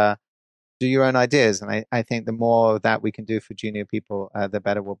to do your own ideas. And I think the more that we can do for junior people, the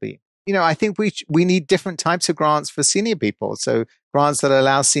better we'll be. I think we need different types of grants for senior people. So grants that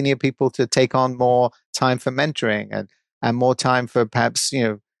allow senior people to take on more time for mentoring and more time for perhaps,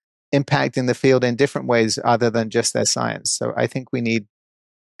 impacting the field in different ways other than just their science. So I think we need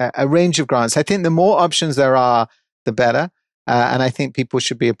a range of grants. I think the more options there are, the better. And I think people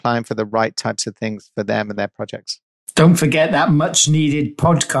should be applying for the right types of things for them and their projects. Don't forget that much needed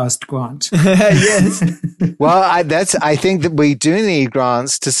podcast grant. Yes. Well, I think that we do need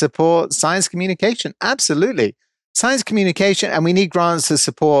grants to support science communication. Absolutely. Science communication. And we need grants to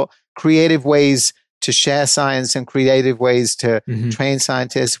support creative ways to share science and creative ways to train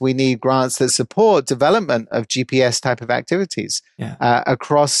scientists. We need grants that support development of GPS type of activities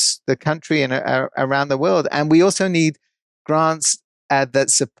across the country and around the world. And we also need grants that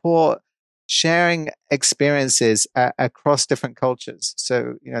support sharing experiences across different cultures.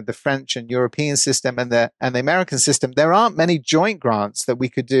 So, the French and European system and the American system, there aren't many joint grants that we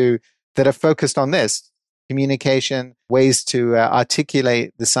could do that are focused on this communication, ways to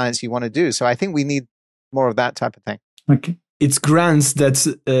articulate the science you want to do. So I think we need more of that type of thing. Okay. It's grants that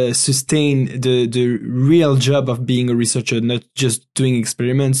sustain the real job of being a researcher, not just doing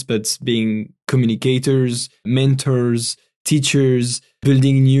experiments, but being communicators, mentors, teachers,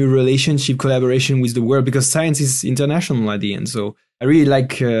 building new relationship, collaboration with the world, because science is international at the end. So I really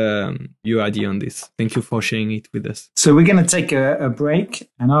like your idea on this. Thank you for sharing it with us. So we're going to take a break.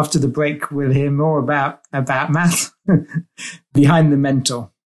 And after the break, we'll hear more about math behind the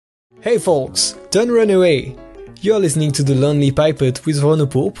mentor. Hey folks, don't run away. You're listening to The Lonely Pipette with Renaud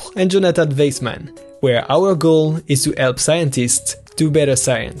Pourpre and Jonathan Weitzman, where our goal is to help scientists do better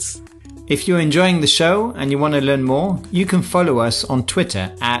science. If you're enjoying the show and you want to learn more, you can follow us on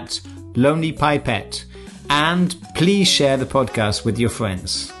Twitter at Lonely Pipette, and please share the podcast with your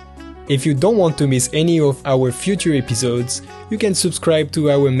friends. If you don't want to miss any of our future episodes, you can subscribe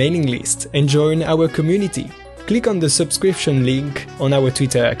to our mailing list and join our community. Click on the subscription link on our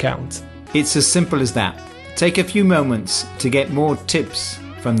Twitter account. It's as simple as that. Take a few moments to get more tips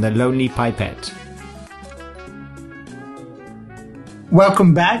from the Lonely Pipette.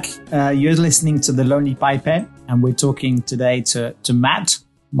 Welcome back. You're listening to The Lonely Pipette, and we're talking today to Matt,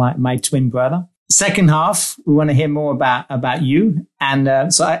 my twin brother. Second half, we want to hear more about you. And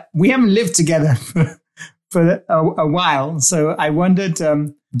we haven't lived together for a while. So I wondered,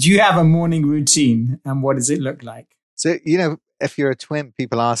 do you have a morning routine, and what does it look like? So, if you're a twin,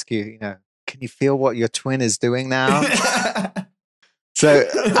 people ask you, can you feel what your twin is doing now? So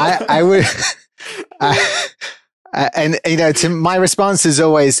I would... to my response is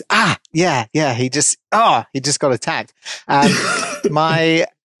always, he just got attacked.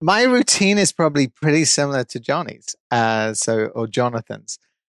 My routine is probably pretty similar to Johnny's, or Jonathan's.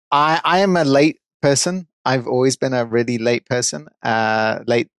 I am a late person. I've always been a really late person,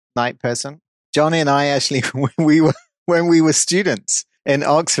 late night person. Johnny and I actually, when we were students in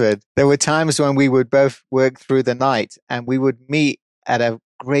Oxford, there were times when we would both work through the night, and we would meet at a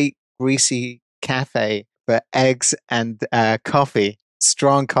great greasy cafe for eggs and coffee,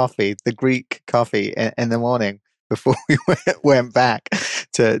 strong coffee, the Greek coffee in the morning before we went back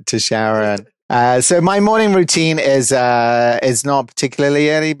to shower. And so my morning routine is not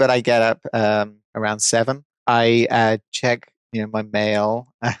particularly early, but I get up around 7. I check my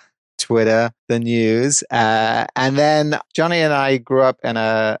mail, Twitter, the news, and then Johnny and I grew up in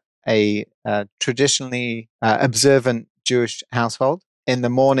a traditionally observant Jewish household. In the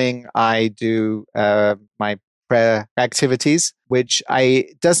morning, I do my prayer activities, which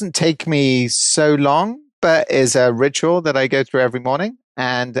doesn't take me so long, but is a ritual that I go through every morning.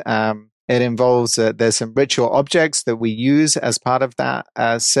 And it involves, there's some ritual objects that we use as part of that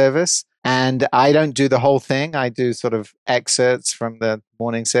service. And I don't do the whole thing. I do sort of excerpts from the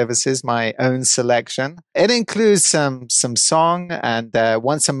morning services, my own selection. It includes some song, and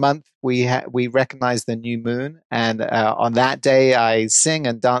once a month we recognize the new moon. And on that day, I sing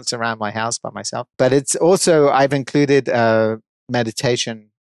and dance around my house by myself. But it's also, I've included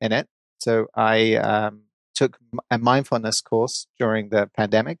meditation in it. So I took a mindfulness course during the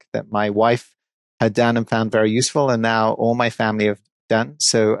pandemic that my wife had done and found very useful, and now all my family have done.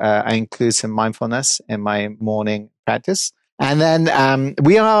 So I include some mindfulness in my morning practice. And then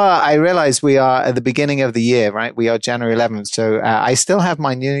I realize we are at the beginning of the year, right? We are January 11th. So I still have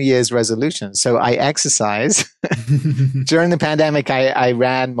my New Year's resolution. So I exercise. During the pandemic, I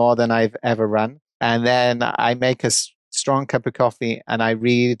ran more than I've ever run. And then I make a strong cup of coffee and I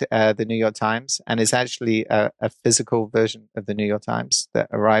read the New York Times. And it's actually a physical version of the New York Times that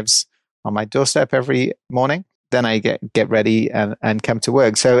arrives on my doorstep every morning. Then I get ready and come to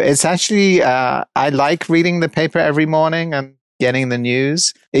work. So it's actually, I like reading the paper every morning and getting the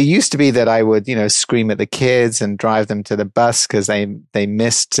news. It used to be that I would, scream at the kids and drive them to the bus because they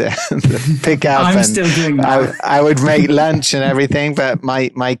missed the pickup. I'm still doing that. I would make lunch and everything, but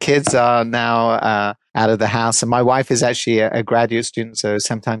my kids are now out of the house, and my wife is actually a graduate student, so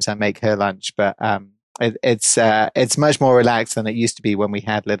sometimes I make her lunch. But it's much more relaxed than it used to be when we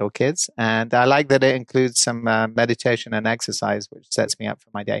had little kids. And I like that it includes some meditation and exercise, which sets me up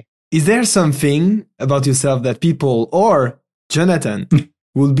for my day. Is there something about yourself that people or Jonathan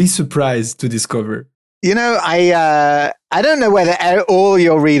will be surprised to discover? I don't know whether all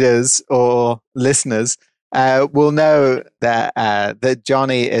your readers or listeners will know that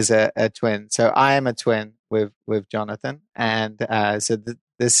Johnny is a twin. So I am a twin with Jonathan. And so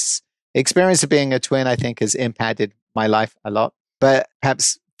this experience of being a twin, I think, has impacted my life a lot. But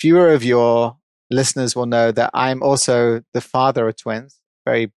perhaps fewer of your listeners will know that I'm also the father of twins.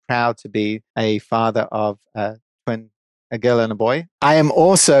 Very proud to be a father of a girl and a boy. I am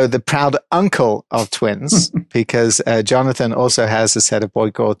also the proud uncle of twins because Jonathan also has a set of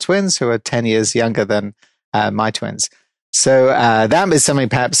boy-girl twins who are 10 years younger than my twins. So that is something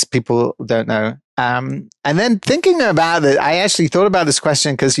perhaps people don't know. And then thinking about it, I actually thought about this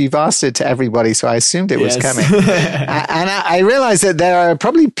question because you've asked it to everybody, so I assumed it was coming. And I realized that there are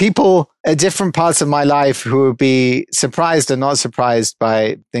probably people at different parts of my life who would be surprised or not surprised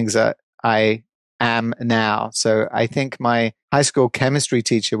by things that I am now. So I think my high school chemistry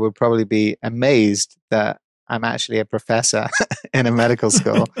teacher would probably be amazed that I'm actually a professor in a medical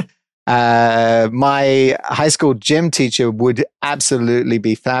school. My high school gym teacher would absolutely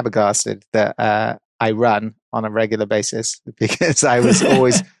be flabbergasted that I run on a regular basis because I was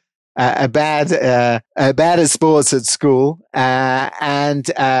always bad at sports at school.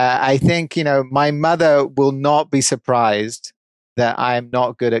 And I think, my mother will not be surprised that I'm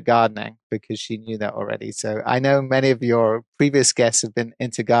not good at gardening because she knew that already. So I know many of your previous guests have been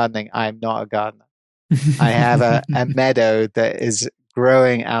into gardening. I'm not a gardener. I have a meadow that is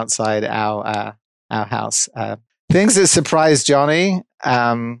growing outside our house. Things that surprise Johnny,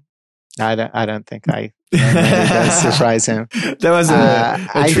 I don't think it does surprise him. That was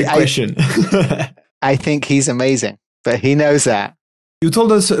a trick question. I think he's amazing, but he knows that. You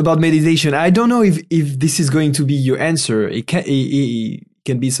told us about meditation. I don't know if this is going to be your answer. It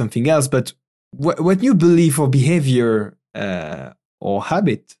can be something else, but what new belief or behavior or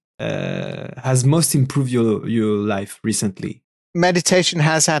habit has most improved your life recently? Meditation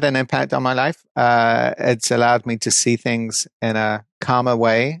has had an impact on my life. It's allowed me to see things in a calmer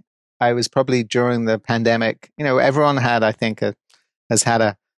way. I was probably during the pandemic, everyone had, I think, has had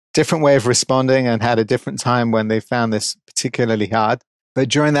a different way of responding and had a different time when they found this particularly hard. But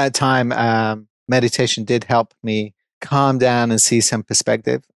during that time, meditation did help me calm down and see some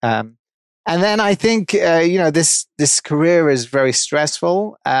perspective. And then I think, this career is very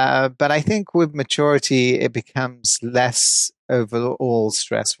stressful, but I think with maturity, it becomes less overall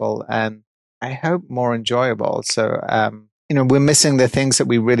stressful and I hope more enjoyable. So, we're missing the things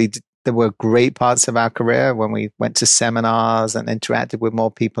that that were great parts of our career when we went to seminars and interacted with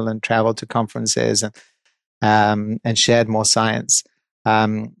more people and traveled to conferences and shared more science.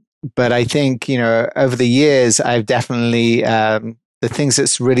 But I think, over the years, I've definitely, the things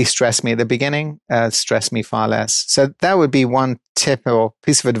that's really stressed me at the beginning, stress me far less. So that would be one tip or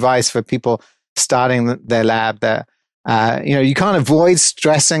piece of advice for people starting their lab that, you can't avoid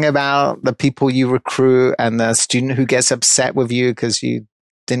stressing about the people you recruit and the student who gets upset with you because you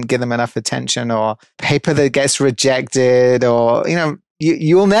didn't give them enough attention, or paper that gets rejected, or,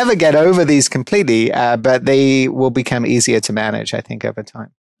 you'll never get over these completely, but they will become easier to manage, I think, over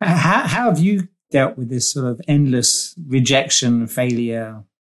time. How have you dealt with this sort of endless rejection, failure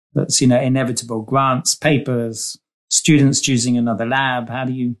that's, inevitable? Grants, papers, students choosing another lab. How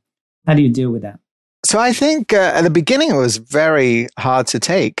do you deal with that? So I think at the beginning it was very hard to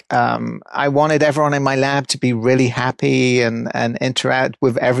take. I wanted everyone in my lab to be really happy and interact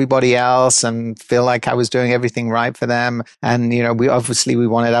with everybody else and feel like I was doing everything right for them. And, we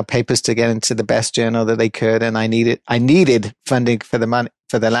wanted our papers to get into the best journal that they could. And I needed funding for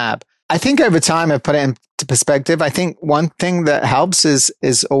the lab. I think over time I've put it into perspective. I think one thing that helps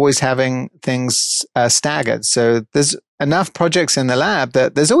is always having things staggered. So there's enough projects in the lab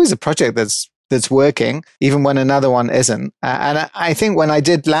that there's always a project that's working, even when another one isn't. And I think when I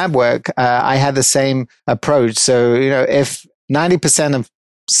did lab work, I had the same approach. So, if 90% of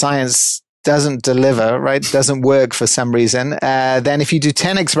science doesn't deliver, right, doesn't work for some reason, then if you do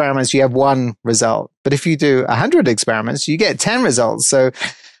 10 experiments, you have one result. But if you do 100 experiments, you get 10 results. So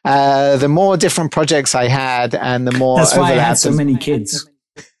the more different projects I had and the more That's why I had overlap. so many kids.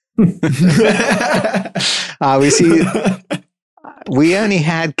 We only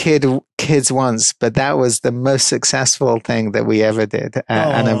had kids once, but that was the most successful thing that we ever did.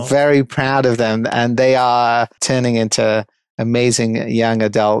 And I'm very proud of them. And they are turning into amazing young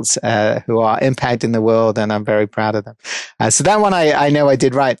adults who are impacting the world, and I'm very proud of them. So that one I know I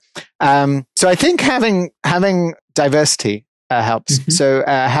did right. So I think having diversity helps. Mm-hmm. So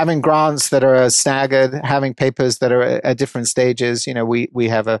having grants that are staggered, having papers that are at different stages. We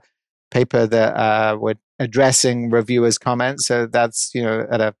have a paper that we're addressing reviewers' comments. So that's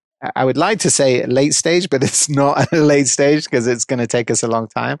I would like to say late stage, but it's not at a late stage because it's going to take us a long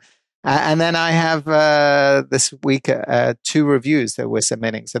time. And then I have this week 2 reviews that we're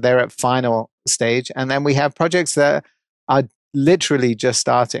submitting. So they're at final stage. And then we have projects that are literally just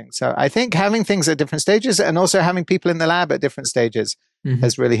starting. So I think having things at different stages and also having people in the lab at different stages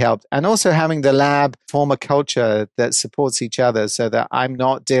has really helped. And also having the lab form a culture that supports each other so that I'm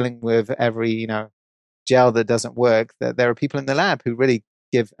not dealing with every, gel that doesn't work, that there are people in the lab who really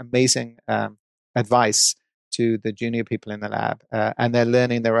give amazing advice to the junior people in the lab, and they're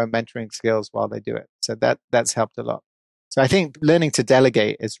learning their own mentoring skills while they do it. So that's helped a lot. So I think learning to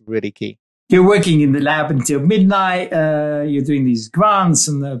delegate is really key. You're working in the lab until midnight. You're doing these grants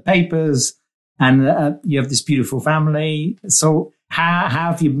and the papers, and you have this beautiful family. So how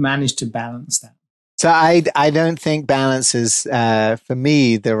have you managed to balance that? So I don't think balance is, for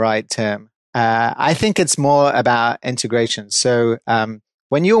me, the right term. I think it's more about integration. So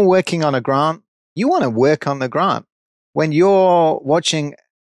when you're working on a grant, you want to work on the grant. When you're watching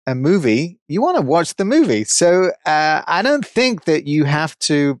a movie, you want to watch the movie. So I don't think that you have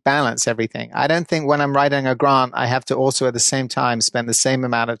to balance everything. I don't think when I'm writing a grant, I have to also at the same time spend the same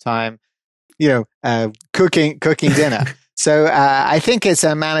amount of time, cooking dinner. So I think it's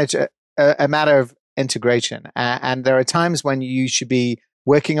a matter of integration. And there are times when you should be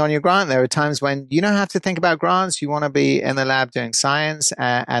working on your grant. There are times when you don't have to think about grants. You want to be in the lab doing science.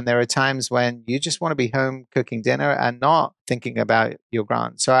 And there are times when you just want to be home cooking dinner and not thinking about your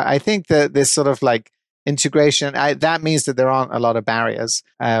grant. So I think that this sort of like integration, that means that there aren't a lot of barriers.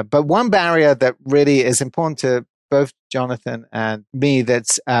 But one barrier that really is important to both Jonathan and me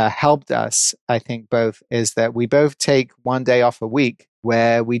that's helped us, I think both, is that we both take one day off a week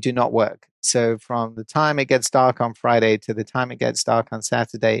where we do not work. So from the time it gets dark on Friday to the time it gets dark on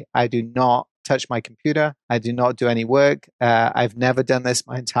Saturday, I do not touch my computer. I do not do any work. I've never done this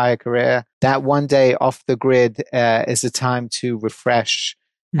my entire career. That one day off the grid is a time to refresh,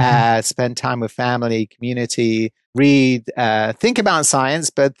 spend time with family, community, read, think about science,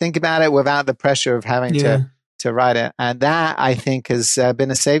 but think about it without the pressure of having to write it. And that, I think, has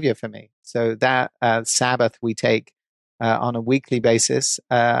been a savior for me. So that Sabbath we take on a weekly basis,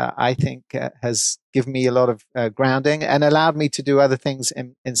 I think has given me a lot of grounding and allowed me to do other things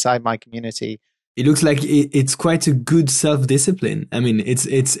inside my community. It looks like it's quite a good self-discipline. I mean,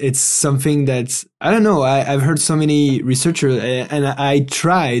 it's something that's, I don't know, I've heard so many researchers, and I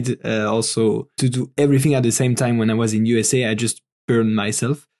tried also to do everything at the same time when I was in USA. I just burned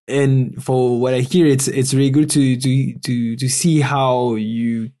myself. And for what I hear, it's really good to see how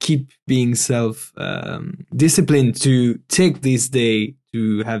you keep being disciplined to take this day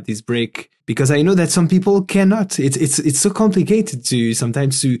to have this break, because I know that some people cannot. It's so complicated to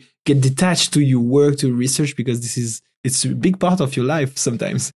sometimes to get detached to your work, to research, because it's a big part of your life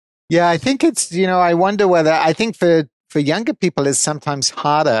sometimes. Yeah, I think it's, I wonder whether, I think for younger people it's sometimes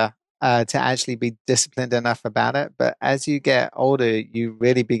harder to actually be disciplined enough about it. But as you get older, you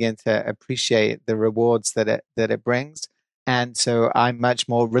really begin to appreciate the rewards that it brings. And so I'm much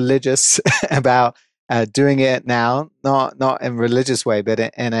more religious about doing it now, not in a religious way, but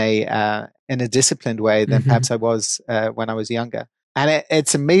in a disciplined way than perhaps I was when I was younger. And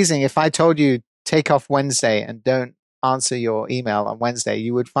it's amazing. If I told you take off Wednesday and don't answer your email on Wednesday,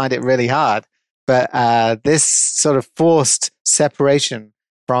 you would find it really hard. But this sort of forced separation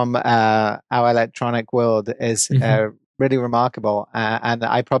from our electronic world is really remarkable. And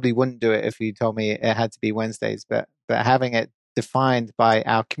I probably wouldn't do it if you told me it had to be Wednesdays, but having it defined by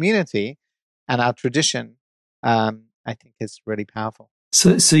our community and our tradition, I think is really powerful.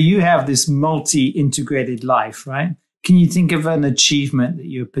 So you have this multi-integrated life, right? Can you think of an achievement that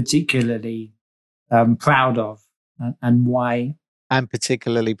you're particularly proud of, and why? I'm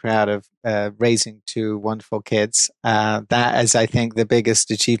particularly proud of raising two wonderful kids. That is, I think, the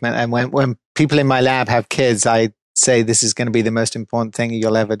biggest achievement. And when people in my lab have kids, I say this is going to be the most important thing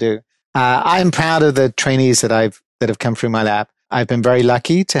you'll ever do. I'm proud of the trainees that have come through my lab. I've been very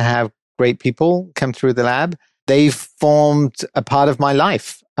lucky to have great people come through the lab. They've formed a part of my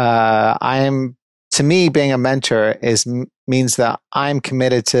life. To me, being a mentor means that I'm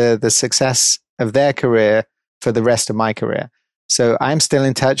committed to the success of their career for the rest of my career. So I'm still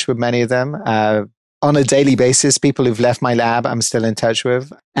in touch with many of them on a daily basis. People who've left my lab, I'm still in touch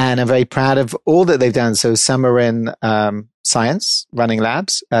with. And I'm very proud of all that they've done. So some are in science, running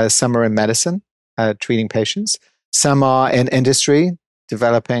labs. Some are in medicine, treating patients. Some are in industry,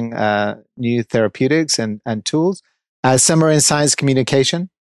 developing new therapeutics and tools. Some are in science communication,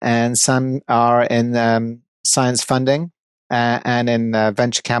 and some are in science funding and in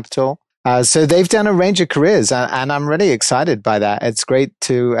venture capital. So they've done a range of careers, and I'm really excited by that. It's great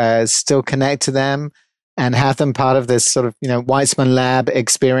to still connect to them and have them part of this sort of, Weitzman lab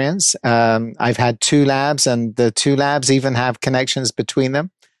experience. I've had two labs, and the two labs even have connections between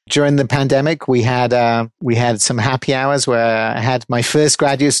them. During the pandemic, we had some happy hours where I had my first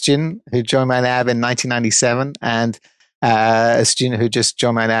graduate student who joined my lab in 1997, and a student who just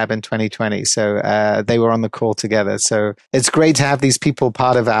joined my lab in 2020. So they were on the call together. So it's great to have these people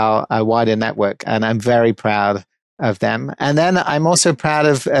part of our wider network, and I'm very proud of them. And then I'm also proud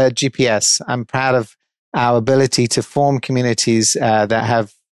of GPS. I'm proud of our ability to form communities that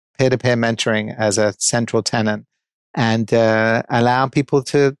have peer-to-peer mentoring as a central tenet, and allow people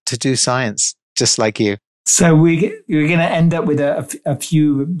to do science just like you. So we're going to end up with a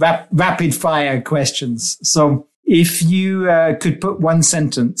few rapid fire questions. So if you could put one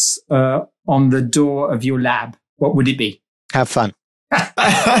sentence on the door of your lab, what would it be? Have fun.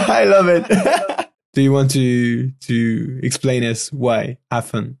 I love it. Do you want to explain us why have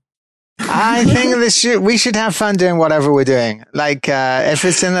fun? I think we should have fun doing whatever we're doing. Like, if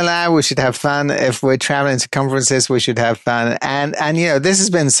it's in the lab, we should have fun. If we're traveling to conferences, we should have fun. And this has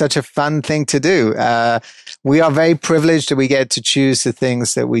been such a fun thing to do. We are very privileged that we get to choose the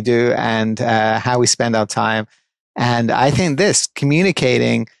things that we do and how we spend our time. And I think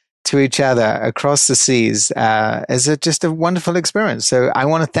communicating to each other across the seas is just a wonderful experience. So I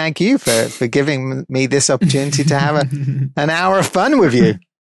want to thank you for giving me this opportunity to have an hour of fun with you.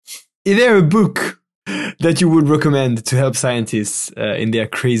 Is there a book that you would recommend to help scientists in their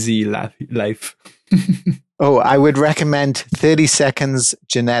crazy life? Oh, I would recommend 30 Seconds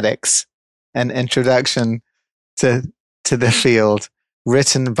Genetics, an introduction to the field,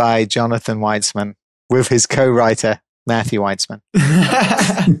 written by Jonathan Weitzman with his co-writer, Matthew Weitzman.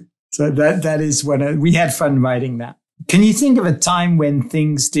 So that is when we had fun writing that. Can you think of a time when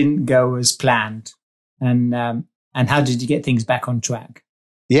things didn't go as planned? And how did you get things back on track?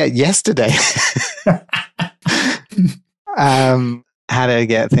 Yeah, yesterday. How to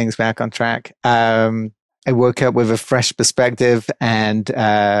get things back on track. I woke up with a fresh perspective and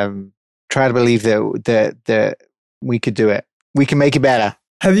try to believe that we could do it. We can make it better.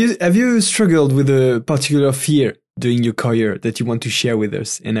 Have you struggled with a particular fear during your career that you want to share with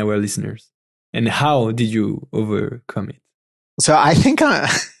us and our listeners? And how did you overcome it? So I think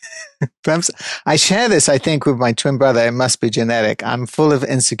I share this, I think, with my twin brother. It must be genetic. I'm full of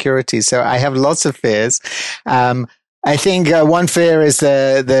insecurities. So I have lots of fears. I think one fear is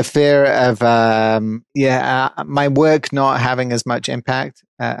the fear of, my work not having as much impact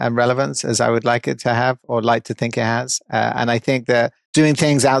and relevance as I would like it to have or like to think it has. And I think that doing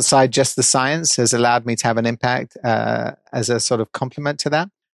things outside just the science has allowed me to have an impact as a sort of complement to that.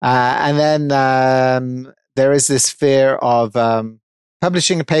 And then there is this fear of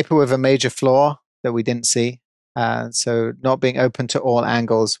publishing a paper with a major flaw that we didn't see. So not being open to all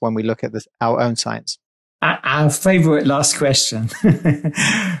angles when we look at our own science. Our favorite last question.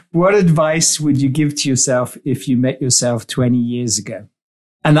 What advice would you give to yourself if you met yourself 20 years ago?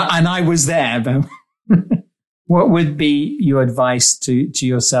 And I was there, but what would be your advice to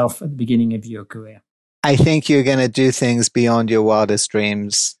yourself at the beginning of your career? I think you're going to do things beyond your wildest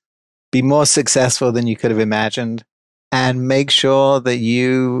dreams, be more successful than you could have imagined, and make sure that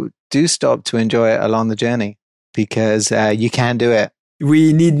you do stop to enjoy it along the journey, because you can do it.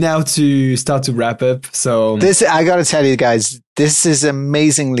 we need now to start to wrap up. So I got to tell you guys, this is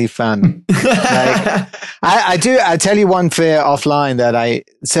amazingly fun. I tell you one fear offline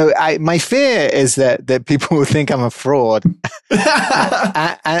that my fear is that people will think I'm a fraud.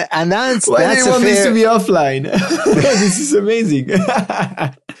 And that's why do you want this to be offline? This is amazing.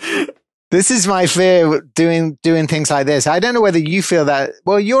 This is my fear doing things like this. I don't know whether you feel that.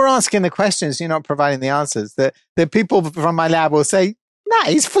 Well, you're asking the questions, you're not providing the answers. That people from my lab will say, "Nah,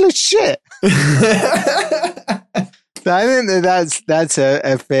 he's full of shit." So I think that's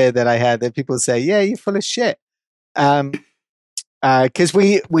a fear that I had, that people say, "Yeah, you're full of shit," because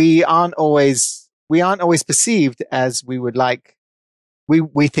we aren't always perceived as we would like.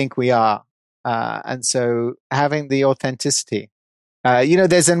 We think we are, and so having the authenticity.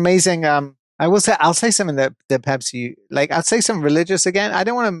 There's an amazing, I'll say something that perhaps you like. I'll say something religious again. I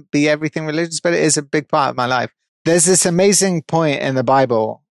don't want to be everything religious, but it is a big part of my life. There's this amazing point in the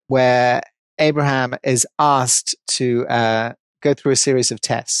Bible where Abraham is asked to go through a series of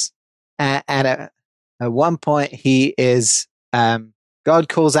tests. And at one point God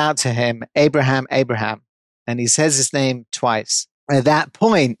calls out to him, Abraham, Abraham, and he says his name twice. At that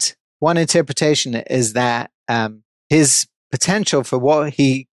point, one interpretation is that his potential for what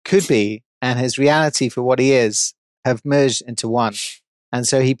he could be and his reality for what he is have merged into one. And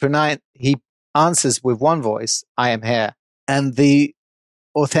so he answers with one voice, I am here. And the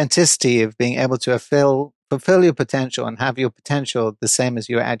authenticity of being able to fulfill your potential and have your potential the same as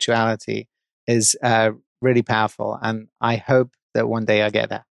your actuality is really powerful. And I hope that one day I get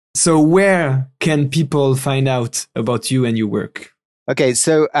that. So where can people find out about you and your work? Okay,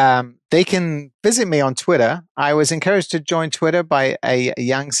 so they can visit me on Twitter. I was encouraged to join Twitter by a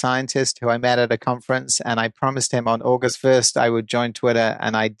young scientist who I met at a conference, and I promised him on August 1st I would join Twitter,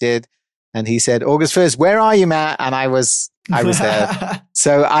 and I did. And he said, August 1st, where are you, Matt? And I was there.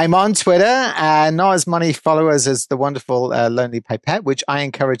 So I'm on Twitter, and not as many followers as the wonderful Lonely Pipette, which I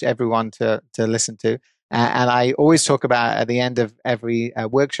encourage everyone to listen to. And I always talk about at the end of every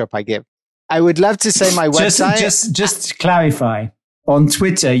workshop I give. I would love to say my website. Just to clarify. On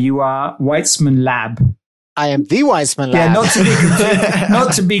Twitter, you are Weitzman Lab. I am the Weitzman Lab. Yeah,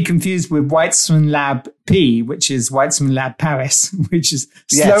 not to be confused with Weitzman Lab P, which is Weitzman Lab Paris, which is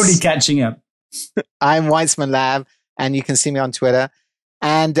slowly catching up. I'm Weitzman Lab, and you can see me on Twitter.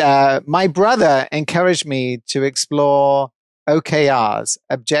 And my brother encouraged me to explore OKRs,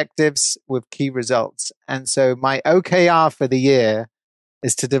 objectives with key results. And so my OKR for the year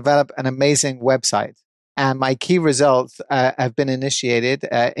is to develop an amazing website. And my key results have been initiated,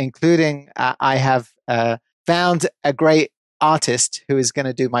 including I have found a great artist who is going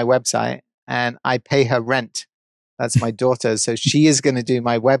to do my website, and I pay her rent. That's my daughter. So she is going to do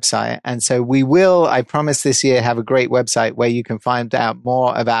my website. And so we will, I promise this year, have a great website where you can find out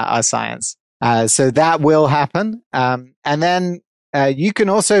more about our science. So that will happen. And then you can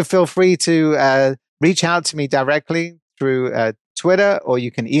also feel free to reach out to me directly through Twitter, or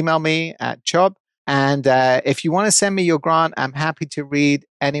you can email me at Chob. And if you want to send me your grant, I'm happy to read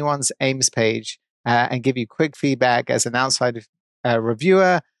anyone's Ames page and give you quick feedback as an outside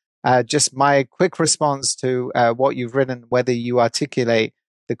reviewer. Just my quick response to what you've written, whether you articulate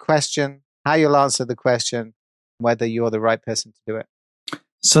the question, how you'll answer the question, whether you're the right person to do it.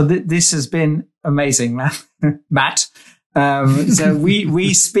 So this has been amazing, Matt. So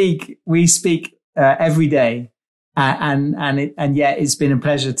we speak every day. And yet it's been a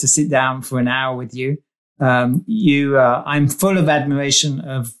pleasure to sit down for an hour with you. I'm full of admiration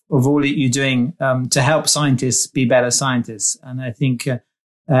of all that you're doing to help scientists be better scientists. And I think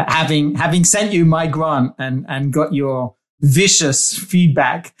having sent you my grant and got your vicious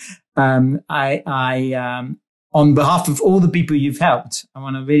feedback, I on behalf of all the people you've helped, I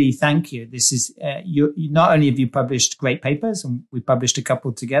want to really thank you. This is you not only have you published great papers, and we published a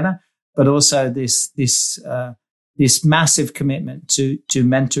couple together, but also this massive commitment to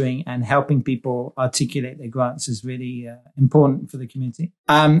mentoring and helping people articulate their grants is really important for the community.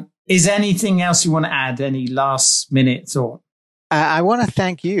 Is there anything else you want to add? Any last minute thought? I want to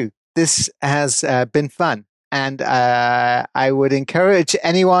thank you. This has been fun. And I would encourage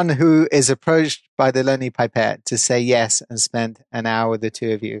anyone who is approached by the Lonely Pipette to say yes and spend an hour with the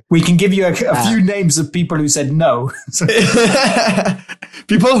two of you. We can give you a few names of people who said no.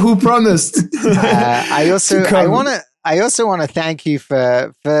 People who promised. I also want to thank you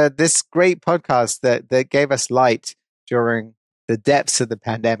for this great podcast that gave us light during the depths of the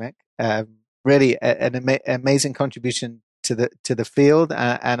pandemic. Really an amazing contribution to the field,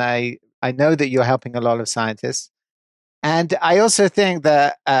 and I know that you're helping a lot of scientists. And I also think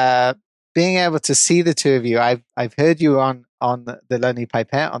that being able to see the two of you, I've heard you on on the Lonely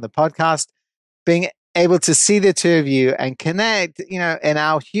Pipette, on the podcast, being able to see the two of you and connect, in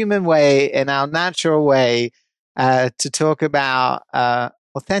our human way, in our natural way, to talk about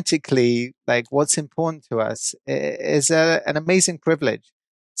authentically, like what's important to us is an amazing privilege.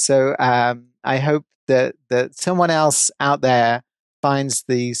 So I hope that someone else out there finds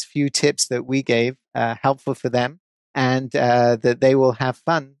these few tips that we gave helpful for them, and that they will have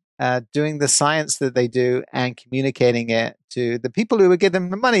fun doing the science that they do and communicating it to the people who will give them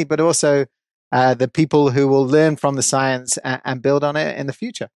the money, but also the people who will learn from the science and build on it in the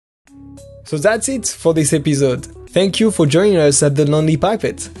future. So that's it for this episode. Thank you for joining us at the Lonely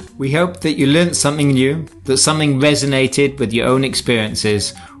Pipette. We hope that you learned something new, that something resonated with your own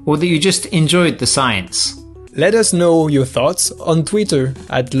experiences, or that you just enjoyed the science. Let us know your thoughts on Twitter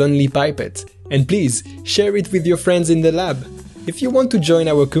at Lonely Pipette, and please share it with your friends in the lab. If you want to join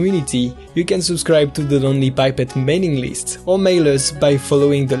our community, you can subscribe to the Lonely Pipette mailing list or mail us by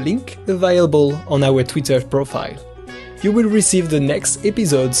following the link available on our Twitter profile. You will receive the next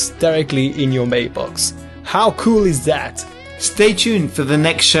episodes directly in your mailbox. How cool is that? Stay tuned for the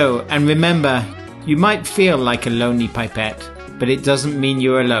next show, and remember, you might feel like a lonely pipette, but it doesn't mean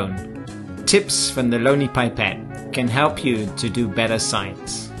you're alone. Tips from the Lonely Pipette can help you to do better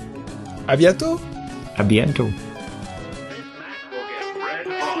science. À bientôt! À bientôt!